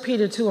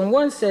 Peter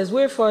 2:1 says,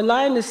 wherefore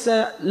laying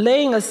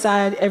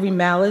aside every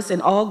malice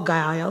and all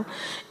guile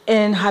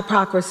and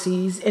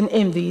hypocrisies and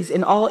envies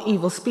and all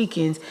evil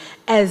speakings,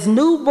 as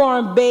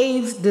newborn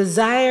babes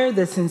desire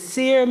the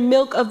sincere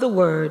milk of the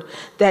word,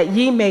 that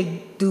ye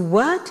may do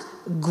what?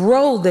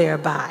 Grow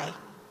thereby.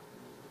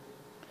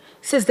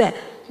 It says that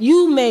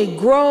you may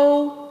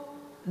grow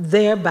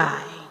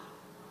thereby.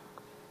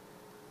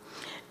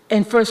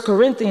 And 1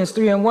 Corinthians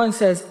 3:1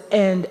 says,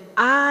 and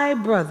I,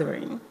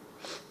 brethren,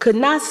 could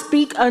not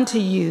speak unto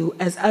you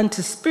as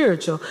unto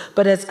spiritual,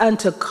 but as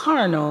unto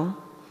carnal,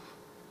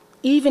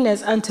 even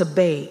as unto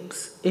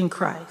babes in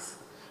Christ.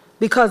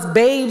 Because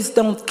babes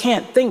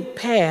can't think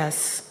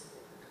past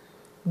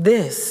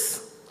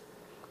this.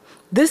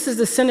 This is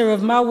the center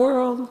of my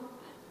world,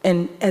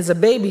 and as a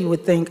baby you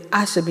would think,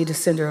 I should be the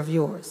center of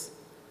yours.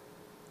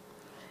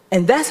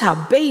 And that's how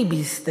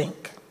babies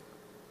think.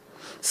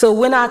 So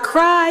when I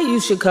cry, you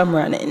should come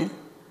running.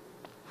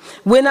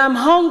 When I'm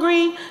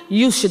hungry,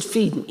 you should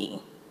feed me.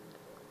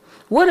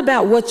 What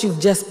about what you've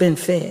just been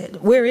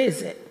fed? Where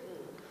is it?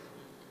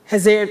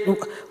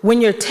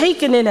 When you're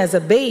taken in as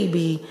a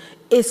baby,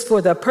 it's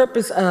for the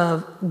purpose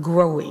of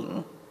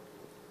growing.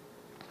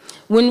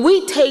 When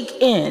we take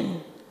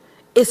in,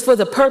 it's for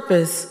the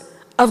purpose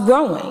of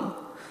growing.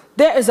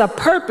 There is a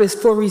purpose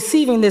for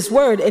receiving this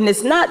word, and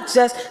it's not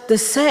just to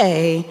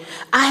say,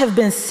 I have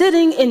been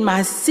sitting in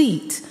my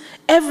seat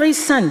every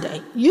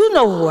Sunday. You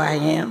know who I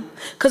am,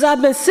 because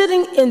I've been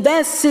sitting in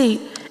that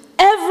seat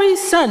every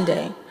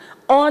Sunday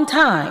on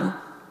time.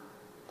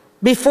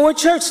 Before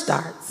church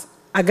starts,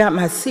 I got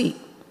my seat.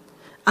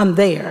 I'm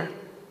there.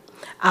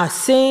 I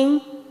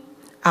sing,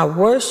 I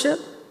worship,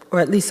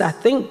 or at least I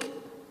think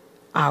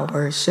I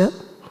worship.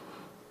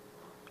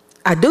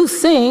 I do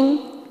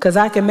sing, because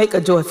I can make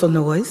a joyful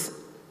noise.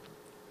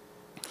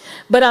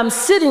 But I'm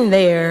sitting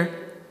there,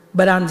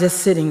 but I'm just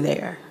sitting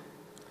there.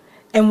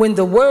 And when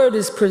the word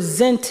is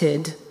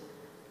presented,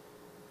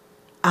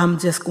 I'm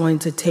just going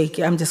to take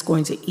it. I'm just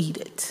going to eat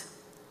it.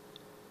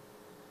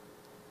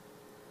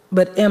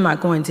 But am I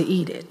going to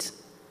eat it?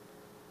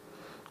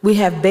 We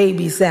have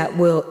babies that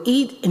will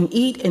eat and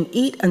eat and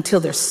eat until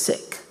they're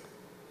sick.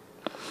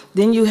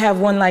 Then you have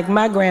one like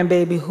my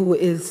grandbaby who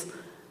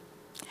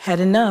had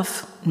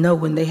enough, know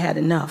when they had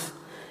enough,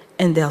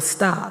 and they'll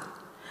stop.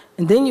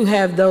 And then you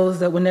have those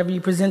that whenever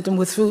you present them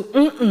with food,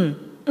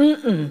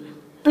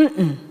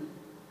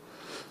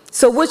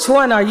 So which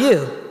one are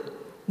you?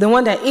 The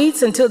one that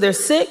eats until they're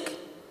sick?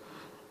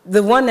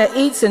 The one that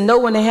eats and know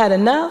when they had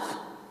enough?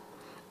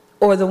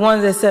 or the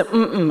one that said,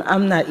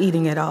 I'm not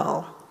eating at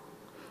all.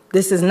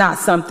 This is not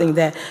something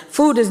that,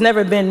 food has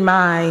never been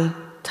my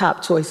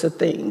top choice of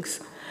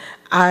things.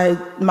 I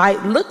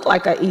might look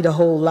like I eat a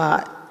whole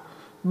lot,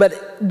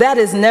 but that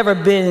has never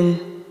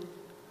been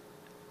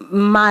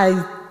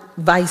my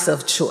vice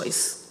of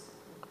choice.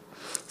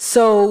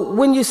 So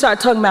when you start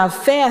talking about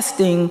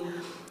fasting,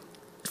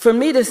 for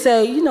me to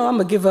say, I'm going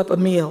to give up a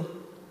meal,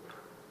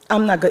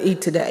 I'm not going to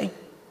eat today.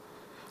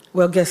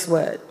 Well, guess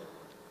what?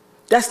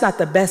 That's not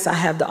the best I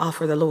have to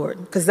offer the Lord,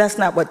 because that's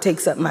not what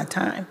takes up my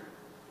time.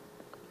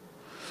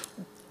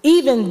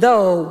 Even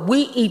though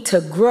we eat to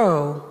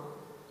grow,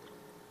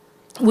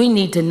 we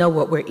need to know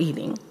what we're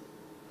eating.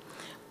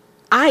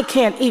 I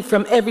can't eat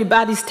from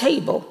everybody's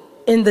table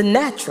in the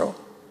natural.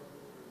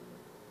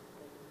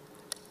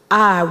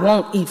 I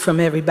won't eat from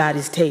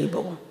everybody's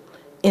table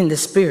in the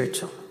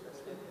spiritual.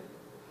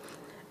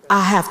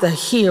 I have to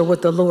hear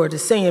what the Lord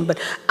is saying, but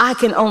I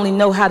can only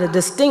know how to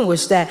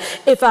distinguish that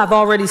if I've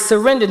already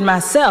surrendered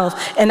myself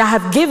and I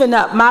have given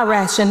up my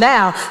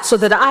rationale so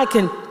that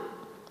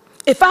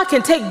if I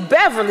can take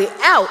Beverly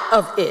out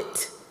of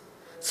it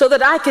so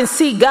that I can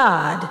see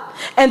God,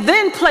 and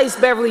then place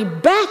Beverly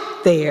back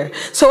there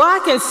so I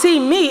can see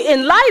me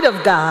in light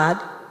of God,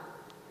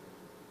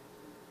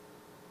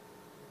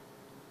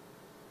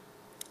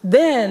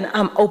 then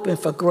I'm open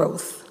for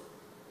growth.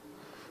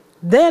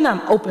 Then I'm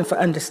open for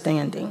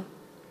understanding.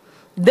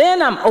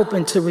 Then I'm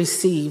open to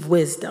receive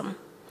wisdom.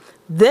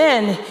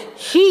 Then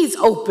he's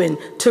open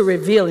to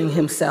revealing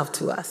himself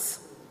to us,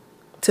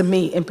 to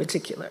me in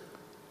particular.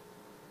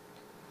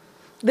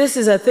 This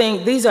is a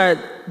thing, these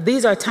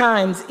are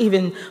times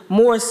even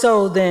more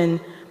so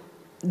than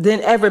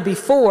ever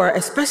before,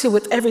 especially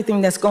with everything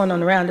that's going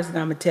on around us. And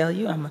I'm going to tell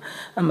you,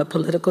 I'm a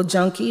political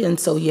junkie, and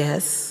so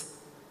yes,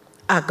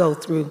 I go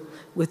through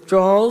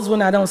withdrawals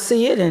when I don't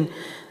see it, and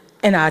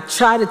I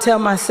try to tell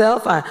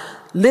myself, I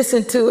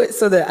listen to it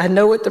so that I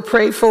know what to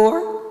pray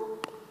for.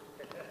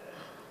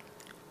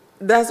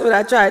 That's what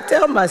I try to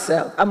tell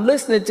myself. I'm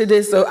listening to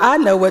this so I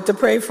know what to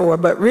pray for,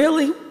 but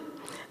really,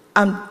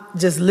 I'm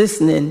just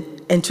listening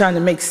and trying to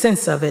make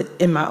sense of it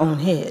in my own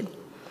head.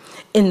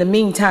 In the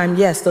meantime,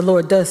 yes, the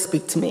Lord does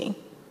speak to me.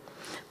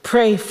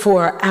 Pray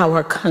for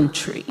our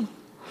country.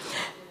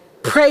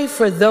 Pray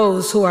for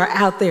those who are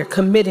out there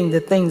committing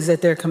the things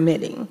that they're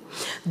committing.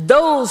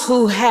 Those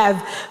who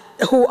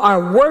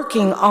are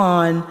working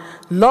on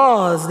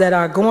laws that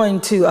are going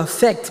to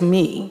affect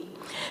me.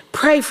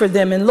 Pray for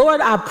them. And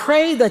Lord, I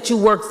pray that you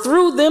work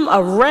through them,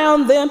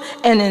 around them,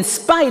 and in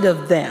spite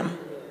of them.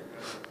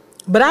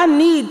 But I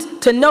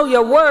need to know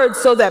your word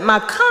so that my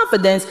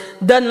confidence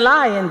doesn't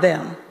lie in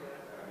them.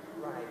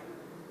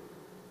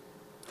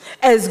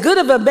 As good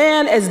of a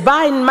man as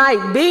Biden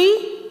might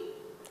be,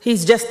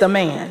 he's just a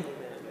man.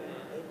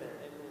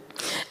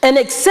 And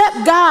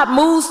except God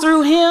moves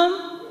through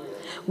him,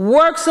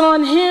 works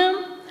on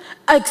him,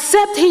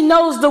 except he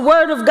knows the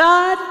word of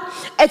God,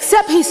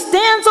 except he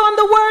stands on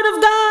the word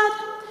of God,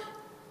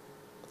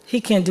 he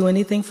can't do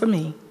anything for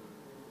me.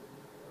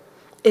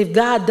 If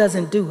God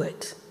doesn't do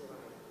it,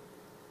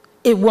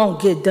 it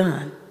won't get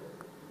done.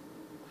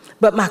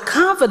 But my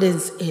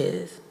confidence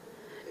is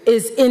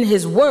in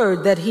his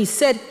word that he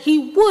said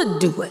he would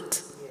do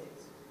it.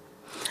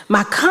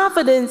 My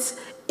confidence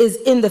is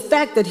in the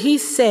fact that he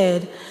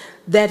said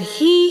that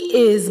he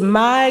is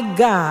my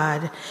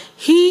God,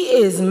 he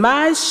is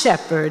my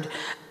shepherd,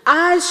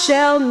 I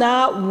shall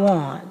not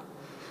want.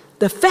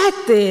 The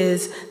fact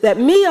is that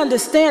me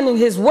understanding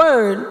his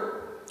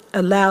word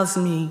allows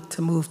me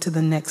to move to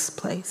the next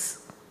place.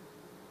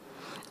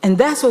 And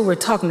that's what we're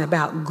talking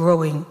about,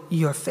 growing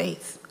your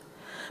faith.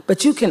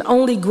 But you can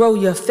only grow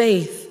your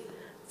faith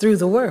through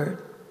the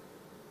word.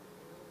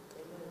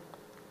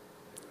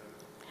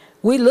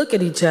 We look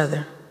at each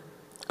other.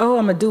 Oh,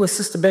 I'm going to do what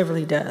Sister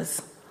Beverly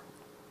does.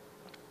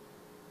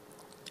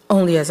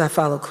 Only as I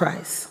follow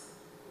Christ.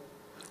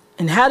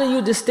 And how do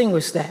you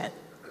distinguish that?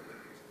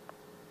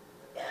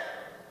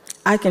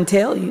 I can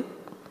tell you,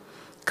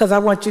 because I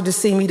want you to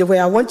see me the way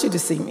I want you to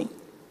see me.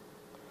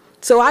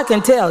 So I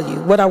can tell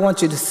you what I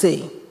want you to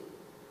see.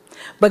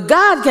 But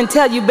God can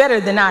tell you better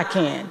than I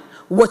can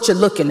what you're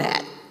looking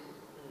at.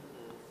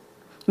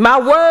 My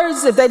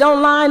words, if they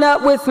don't line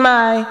up with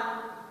my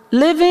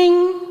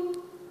living,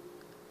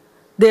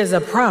 there's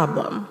a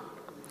problem.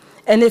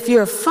 And if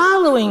you're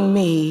following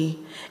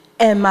me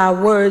and my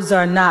words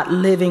are not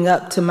living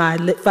up to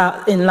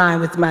in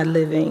line with my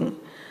living,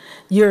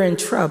 you're in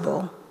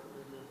trouble.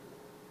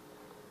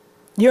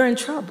 You're in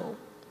trouble.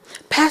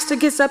 Pastor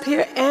gets up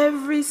here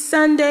every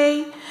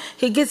Sunday.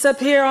 He gets up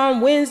here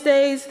on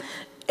Wednesdays,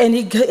 and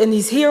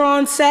he's here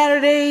on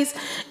Saturdays,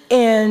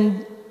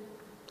 and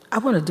I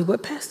want to do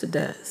what Pastor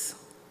does.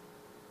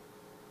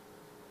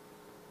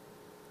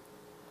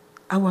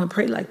 I want to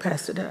pray like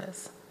Pastor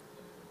does.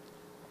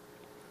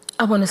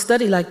 I want to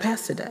study like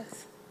Pastor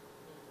does.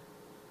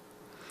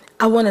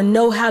 I want to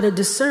know how to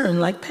discern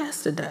like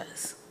Pastor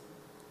does.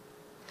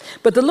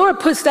 But the Lord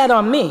puts that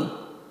on me,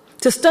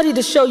 to study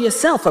to show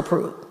yourself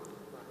approved.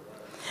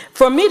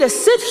 For me to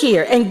sit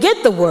here and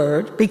get the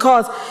word,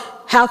 because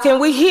How can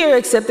we hear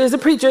except there's a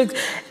preacher?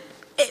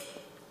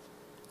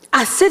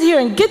 I sit here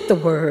and get the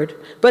word,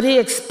 but he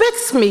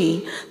expects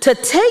me to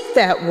take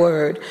that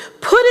word,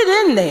 put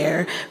it in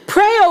there,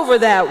 pray over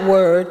that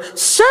word,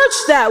 search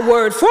that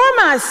word for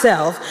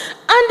myself,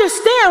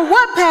 understand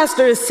what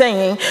pastor is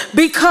saying,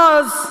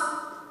 because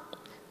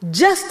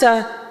just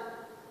to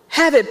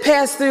have it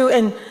pass through,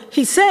 and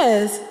he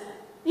says,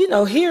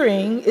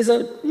 hearing is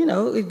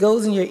it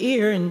goes in your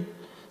ear and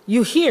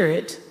you hear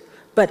it,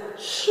 but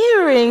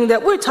hearing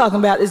that we're talking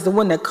about is the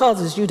one that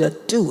causes you to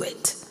do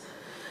it.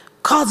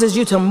 Causes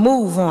you to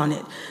move on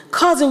it,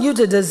 causing you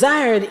to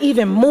desire it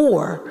even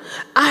more.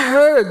 I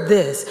heard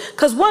this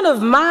because one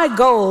of my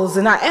goals,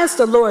 and I asked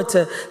the Lord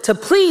to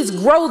please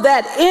grow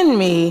that in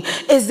me,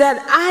 is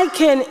that I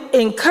can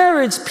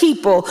encourage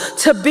people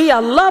to be a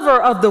lover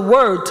of the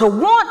word, to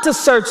want to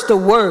search the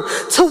word,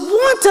 to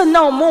want to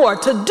know more,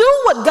 to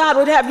do what God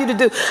would have you to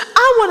do.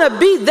 I want to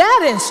be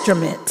that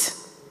instrument,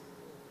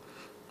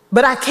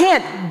 but I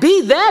can't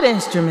be that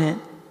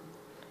instrument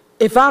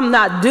if I'm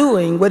not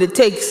doing what it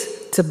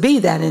takes to be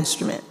that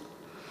instrument.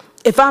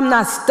 If I'm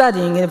not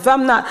studying, and if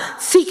I'm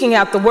not seeking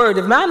out the word,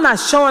 if I'm not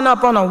showing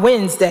up on a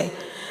Wednesday.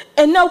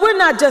 And no, we're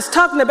not just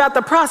talking about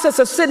the process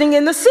of sitting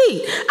in the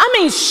seat. I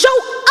mean, show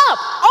up,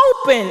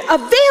 open,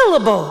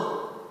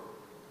 available.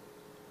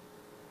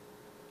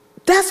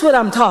 That's what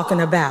I'm talking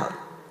about.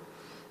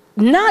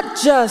 Not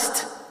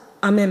just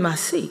I'm in my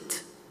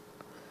seat.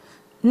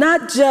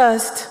 Not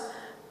just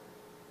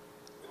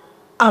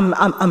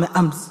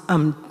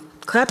I'm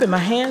clapping my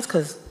hands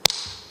because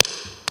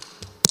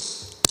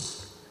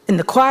and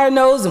the choir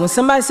knows, and when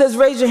somebody says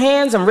raise your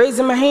hands, I'm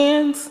raising my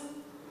hands.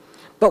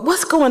 But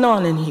what's going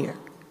on in here?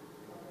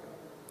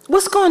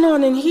 What's going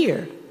on in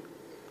here?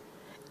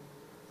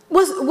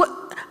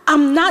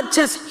 I'm not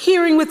just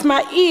hearing with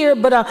my ear,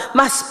 but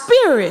my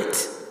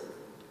spirit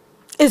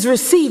is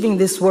receiving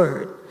this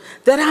word,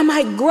 that I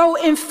might grow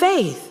in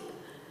faith.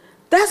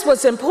 That's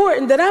what's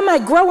important, that I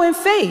might grow in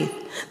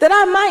faith, that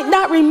I might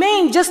not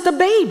remain just a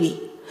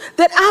baby,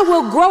 that I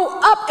will grow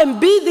up and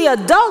be the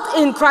adult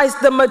in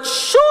Christ, the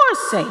mature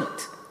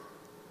saint.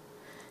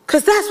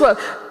 Because that's what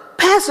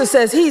Pastor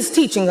says he's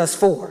teaching us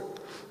for,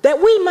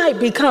 that we might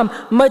become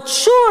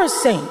mature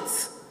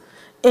saints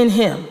in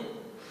him,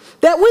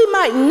 that we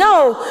might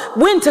know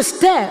when to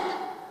step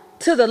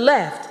to the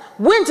left,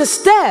 when to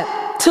step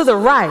to the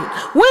right,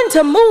 when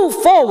to move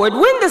forward,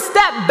 when to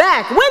step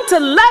back, when to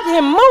let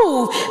him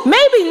move,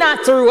 maybe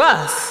not through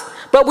us,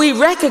 but we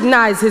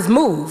recognize his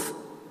move.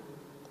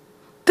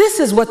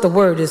 This is what the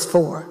word is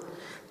for.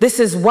 This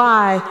is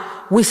why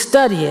we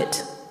study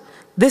it.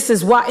 This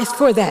is why it's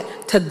for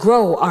that, to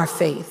grow our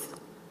faith.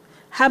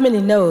 How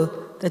many know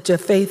that your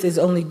faith is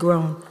only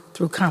grown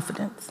through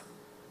confidence?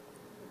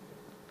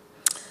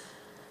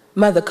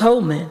 Mother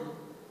Coleman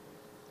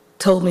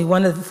told me,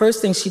 one of the first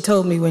things she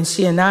told me when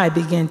she and I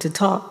began to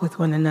talk with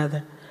one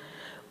another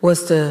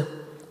was to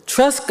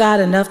trust God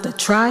enough to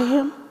try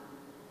him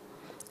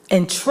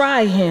and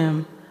try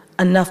him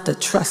enough to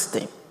trust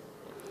him.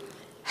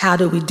 How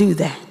do we do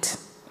that?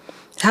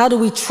 How do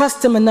we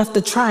trust him enough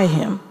to try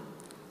him?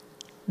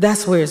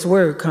 That's where his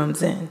word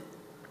comes in.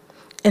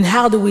 And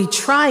how do we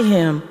try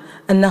him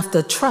enough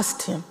to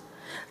trust him?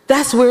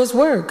 That's where his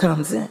word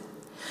comes in.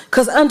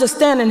 Because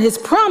understanding his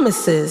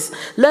promises,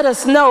 let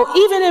us know,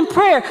 even in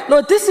prayer,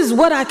 Lord, this is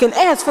what I can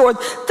ask for.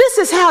 This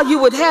is how you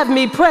would have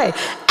me pray.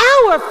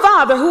 Our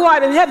Father who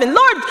art in heaven,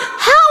 Lord,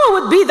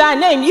 hallowed be thy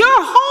name. You're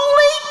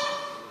holy.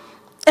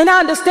 And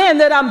I understand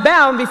that I'm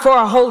bound before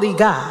a holy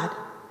God.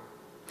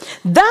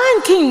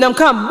 Thine kingdom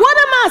come. What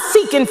am I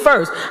seeking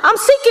first? I'm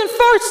seeking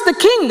first the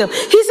kingdom.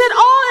 He said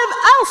all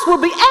else will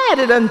be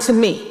added unto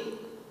me.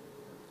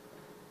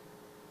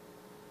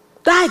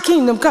 Thy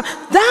kingdom come.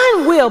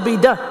 Thine will be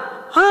done.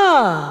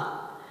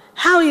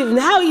 How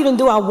even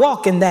do I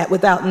walk in that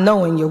without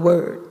knowing your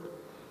word?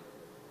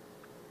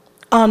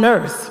 On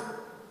earth.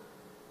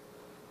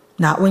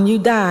 Not when you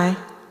die,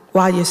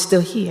 while you're still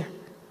here.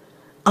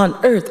 On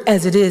earth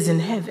as it is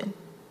in heaven.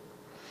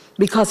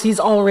 Because he's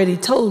already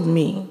told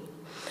me,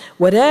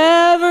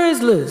 whatever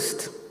is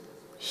loosed,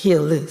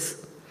 he'll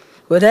loose.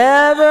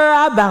 Whatever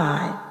I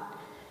bind,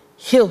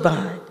 he'll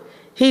bind.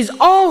 He's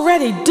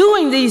already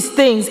doing these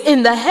things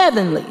in the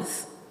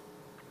heavenlies.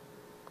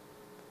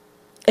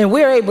 And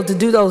we're able to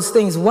do those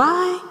things.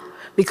 Why?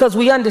 Because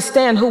we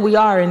understand who we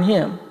are in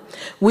him.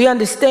 We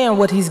understand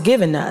what he's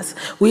given us.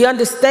 We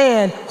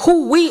understand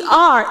who we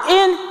are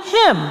in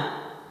him.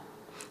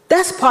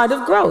 That's part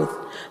of growth.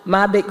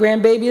 My big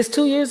grandbaby is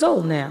 2 years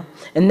old now.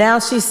 And now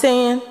she's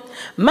saying,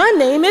 my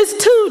name is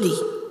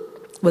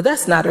Tootie. Well,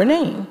 that's not her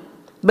name.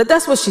 But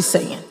that's what she's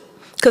saying.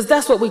 Because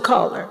that's what we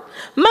call her.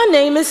 My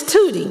name is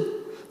Tootie.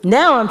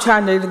 Now I'm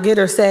trying to get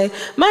her to say,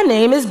 my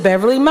name is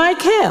Beverly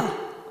Michael.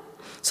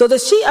 So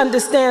that she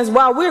understands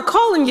while we're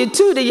calling you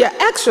Tootie, your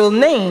actual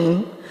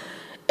name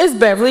is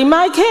Beverly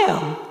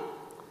Michael.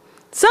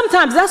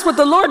 Sometimes that's what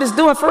the Lord is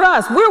doing for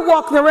us. We're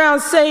walking around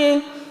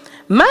saying,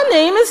 my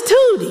name is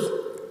Tootie.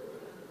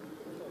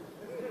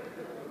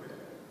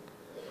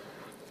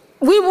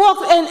 We walk,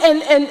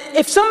 and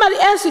if somebody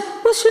asks you,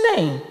 what's your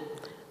name?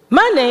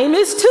 My name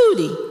is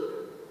Tootie.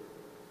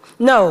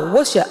 No,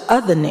 what's your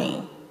other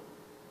name?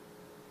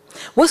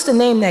 What's the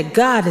name that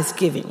God has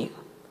given you?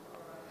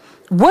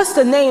 What's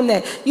the name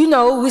that,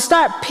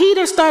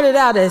 Peter started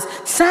out as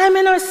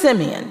Simon or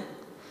Simeon,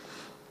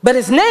 but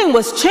his name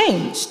was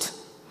changed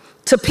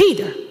to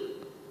Peter.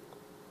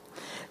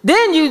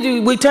 Then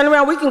we turn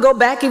around, we can go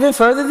back even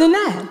further than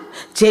that.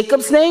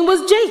 Jacob's name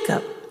was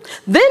Jacob.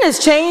 Then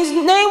his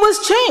name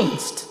was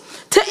changed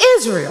to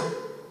Israel.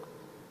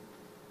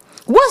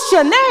 What's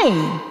your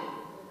name,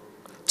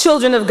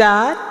 children of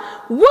God?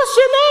 What's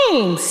your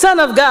name, son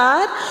of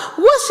God?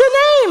 What's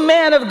your name,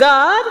 man of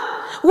God?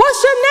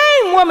 What's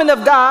your name, woman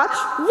of God?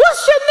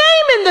 What's your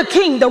name in the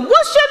kingdom?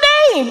 What's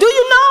your name? Do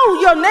you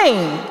know your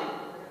name?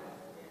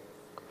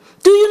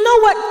 Do you know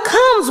what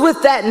comes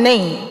with that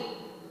name?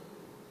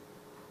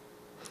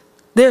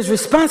 There's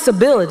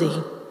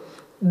responsibility.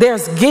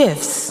 There's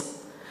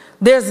gifts.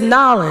 There's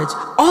knowledge.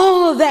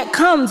 All of that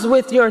comes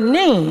with your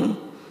name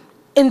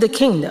in the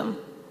kingdom.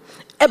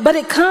 But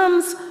it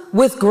comes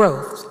with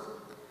growth.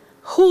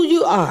 Who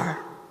you are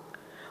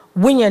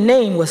when your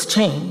name was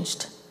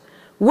changed.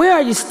 Where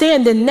are you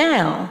standing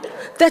now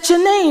that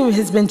your name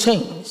has been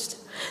changed?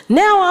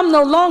 Now I'm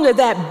no longer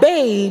that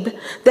babe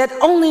that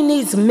only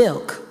needs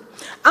milk.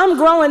 I'm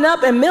growing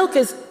up, and milk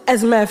is,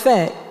 as a matter of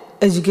fact,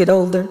 as you get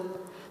older,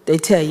 they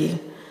tell you,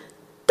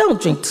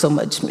 don't drink so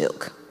much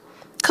milk,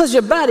 because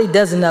your body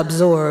doesn't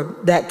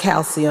absorb that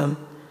calcium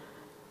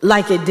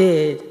like it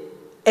did,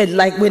 and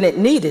like when it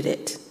needed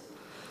it.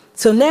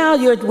 So now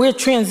we're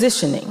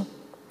transitioning.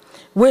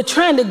 We're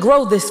trying to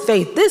grow this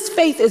faith. This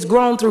faith is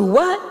grown through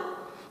what?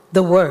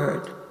 The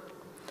word.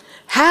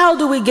 How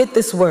do we get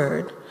this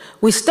word?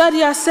 We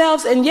study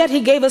ourselves, and yet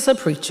he gave us a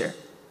preacher.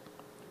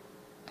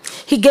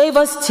 He gave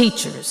us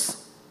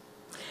teachers.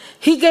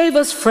 He gave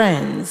us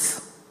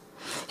friends.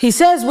 He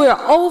says we're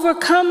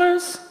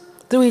overcomers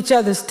through each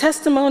other's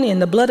testimony in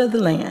the blood of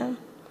the Lamb.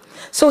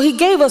 So he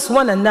gave us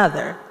one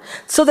another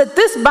so that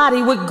this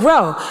body would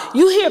grow.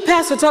 You hear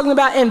Pastor talking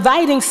about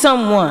inviting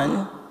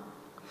someone.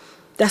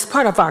 That's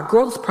part of our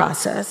growth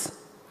process.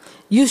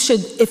 You should,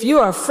 if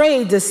you're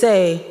afraid to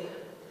say,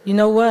 you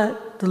know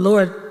what, the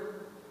Lord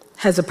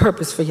has a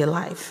purpose for your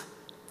life,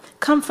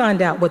 come find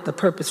out what the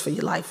purpose for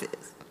your life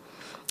is.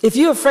 If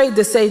you're afraid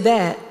to say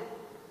that,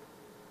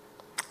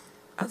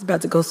 I was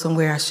about to go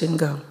somewhere I shouldn't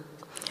go.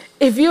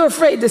 If you're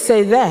afraid to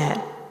say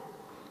that,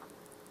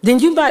 then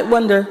you might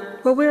wonder,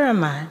 well, where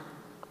am I?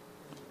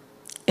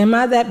 Am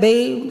I that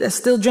babe that's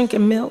still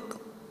drinking milk?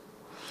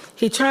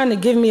 He's trying to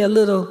give me a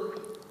little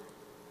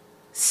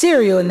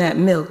cereal in that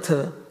milk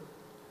to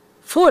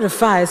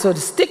fortify it so to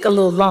stick a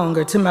little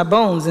longer to my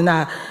bones, and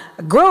I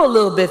grow a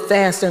little bit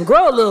faster and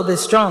grow a little bit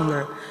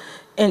stronger.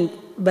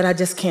 But I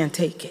just can't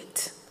take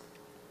it.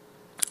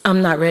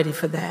 I'm not ready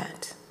for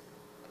that.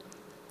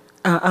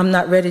 I'm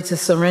not ready to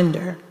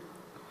surrender.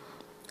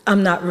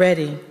 I'm not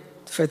ready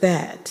for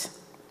that.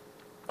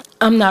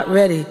 I'm not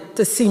ready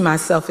to see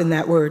myself in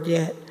that word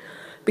yet,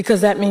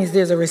 because that means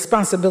there's a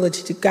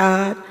responsibility to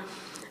God,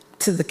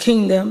 to the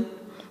kingdom,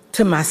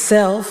 to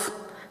myself,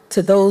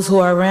 to those who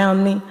are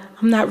around me.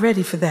 I'm not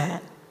ready for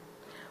that.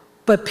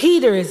 But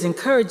Peter is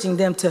encouraging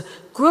them to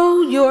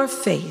grow your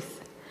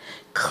faith.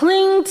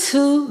 Cling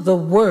to the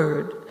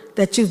word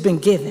that you've been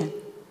given,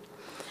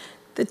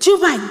 that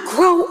you might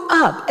grow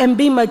up and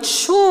be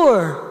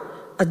mature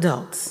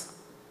adults,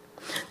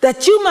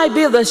 that you might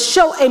be able to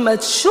show a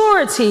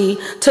maturity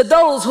to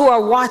those who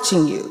are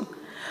watching you.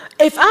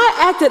 If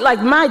I acted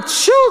like my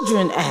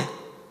children act,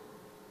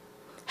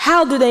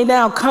 how do they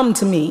now come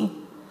to me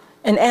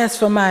and ask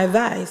for my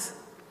advice?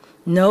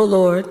 No,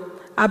 Lord,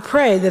 I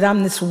pray that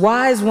I'm this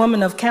wise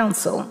woman of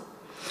counsel.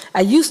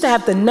 I used to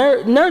have to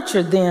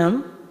nurture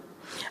them.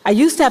 I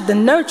used to have to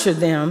nurture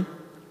them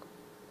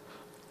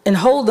and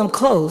hold them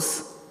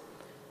close,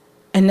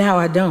 and now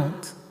I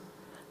don't.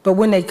 But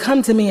when they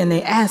come to me and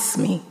they ask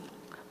me,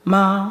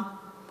 Mom,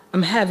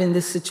 I'm having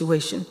this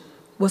situation.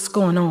 What's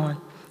going on?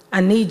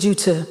 I need you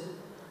to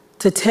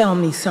tell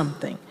me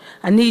something.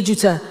 I need you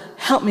to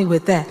help me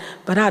with that.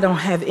 But I don't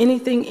have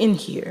anything in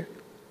here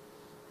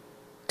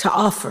to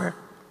offer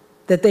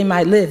that they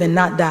might live and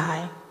not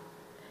die.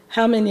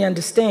 How many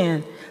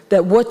understand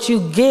that what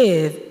you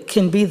give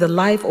can be the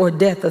life or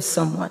death of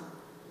someone?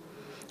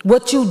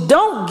 What you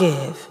don't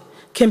give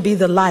can be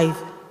the life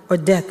or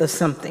death of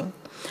something.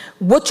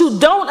 What you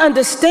don't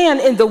understand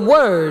in the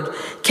word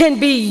can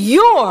be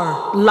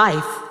your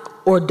life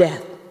or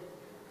death.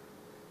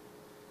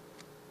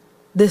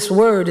 This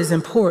word is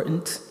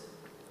important.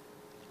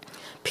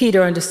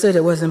 Peter understood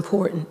it was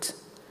important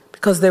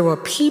because there were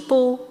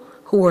people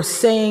who were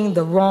saying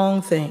the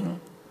wrong thing,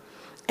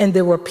 and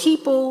there were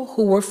people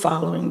who were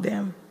following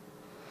them,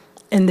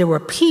 and there were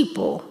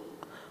people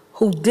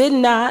who did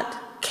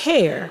not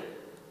care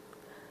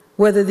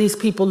whether these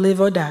people live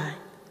or die.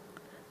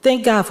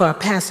 Thank God for a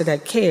pastor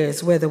that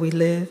cares whether we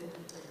live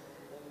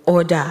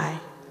or die,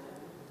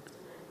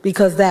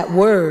 because that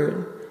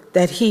word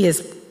that he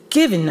is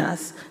giving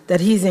us,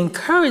 that he's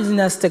encouraging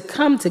us to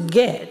come to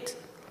get,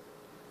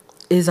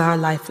 is our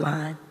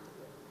lifeline.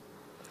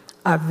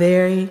 our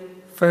very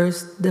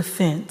first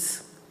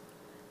defense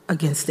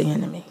against the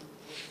enemy.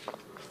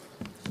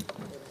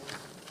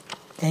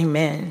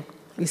 Amen.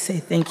 We say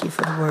thank you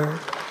for the word.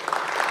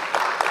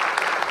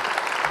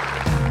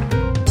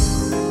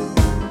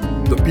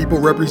 The people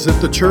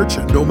represent the church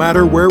no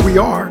matter where we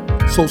are,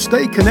 so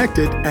stay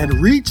connected and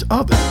reach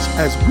others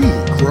as we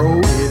grow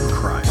in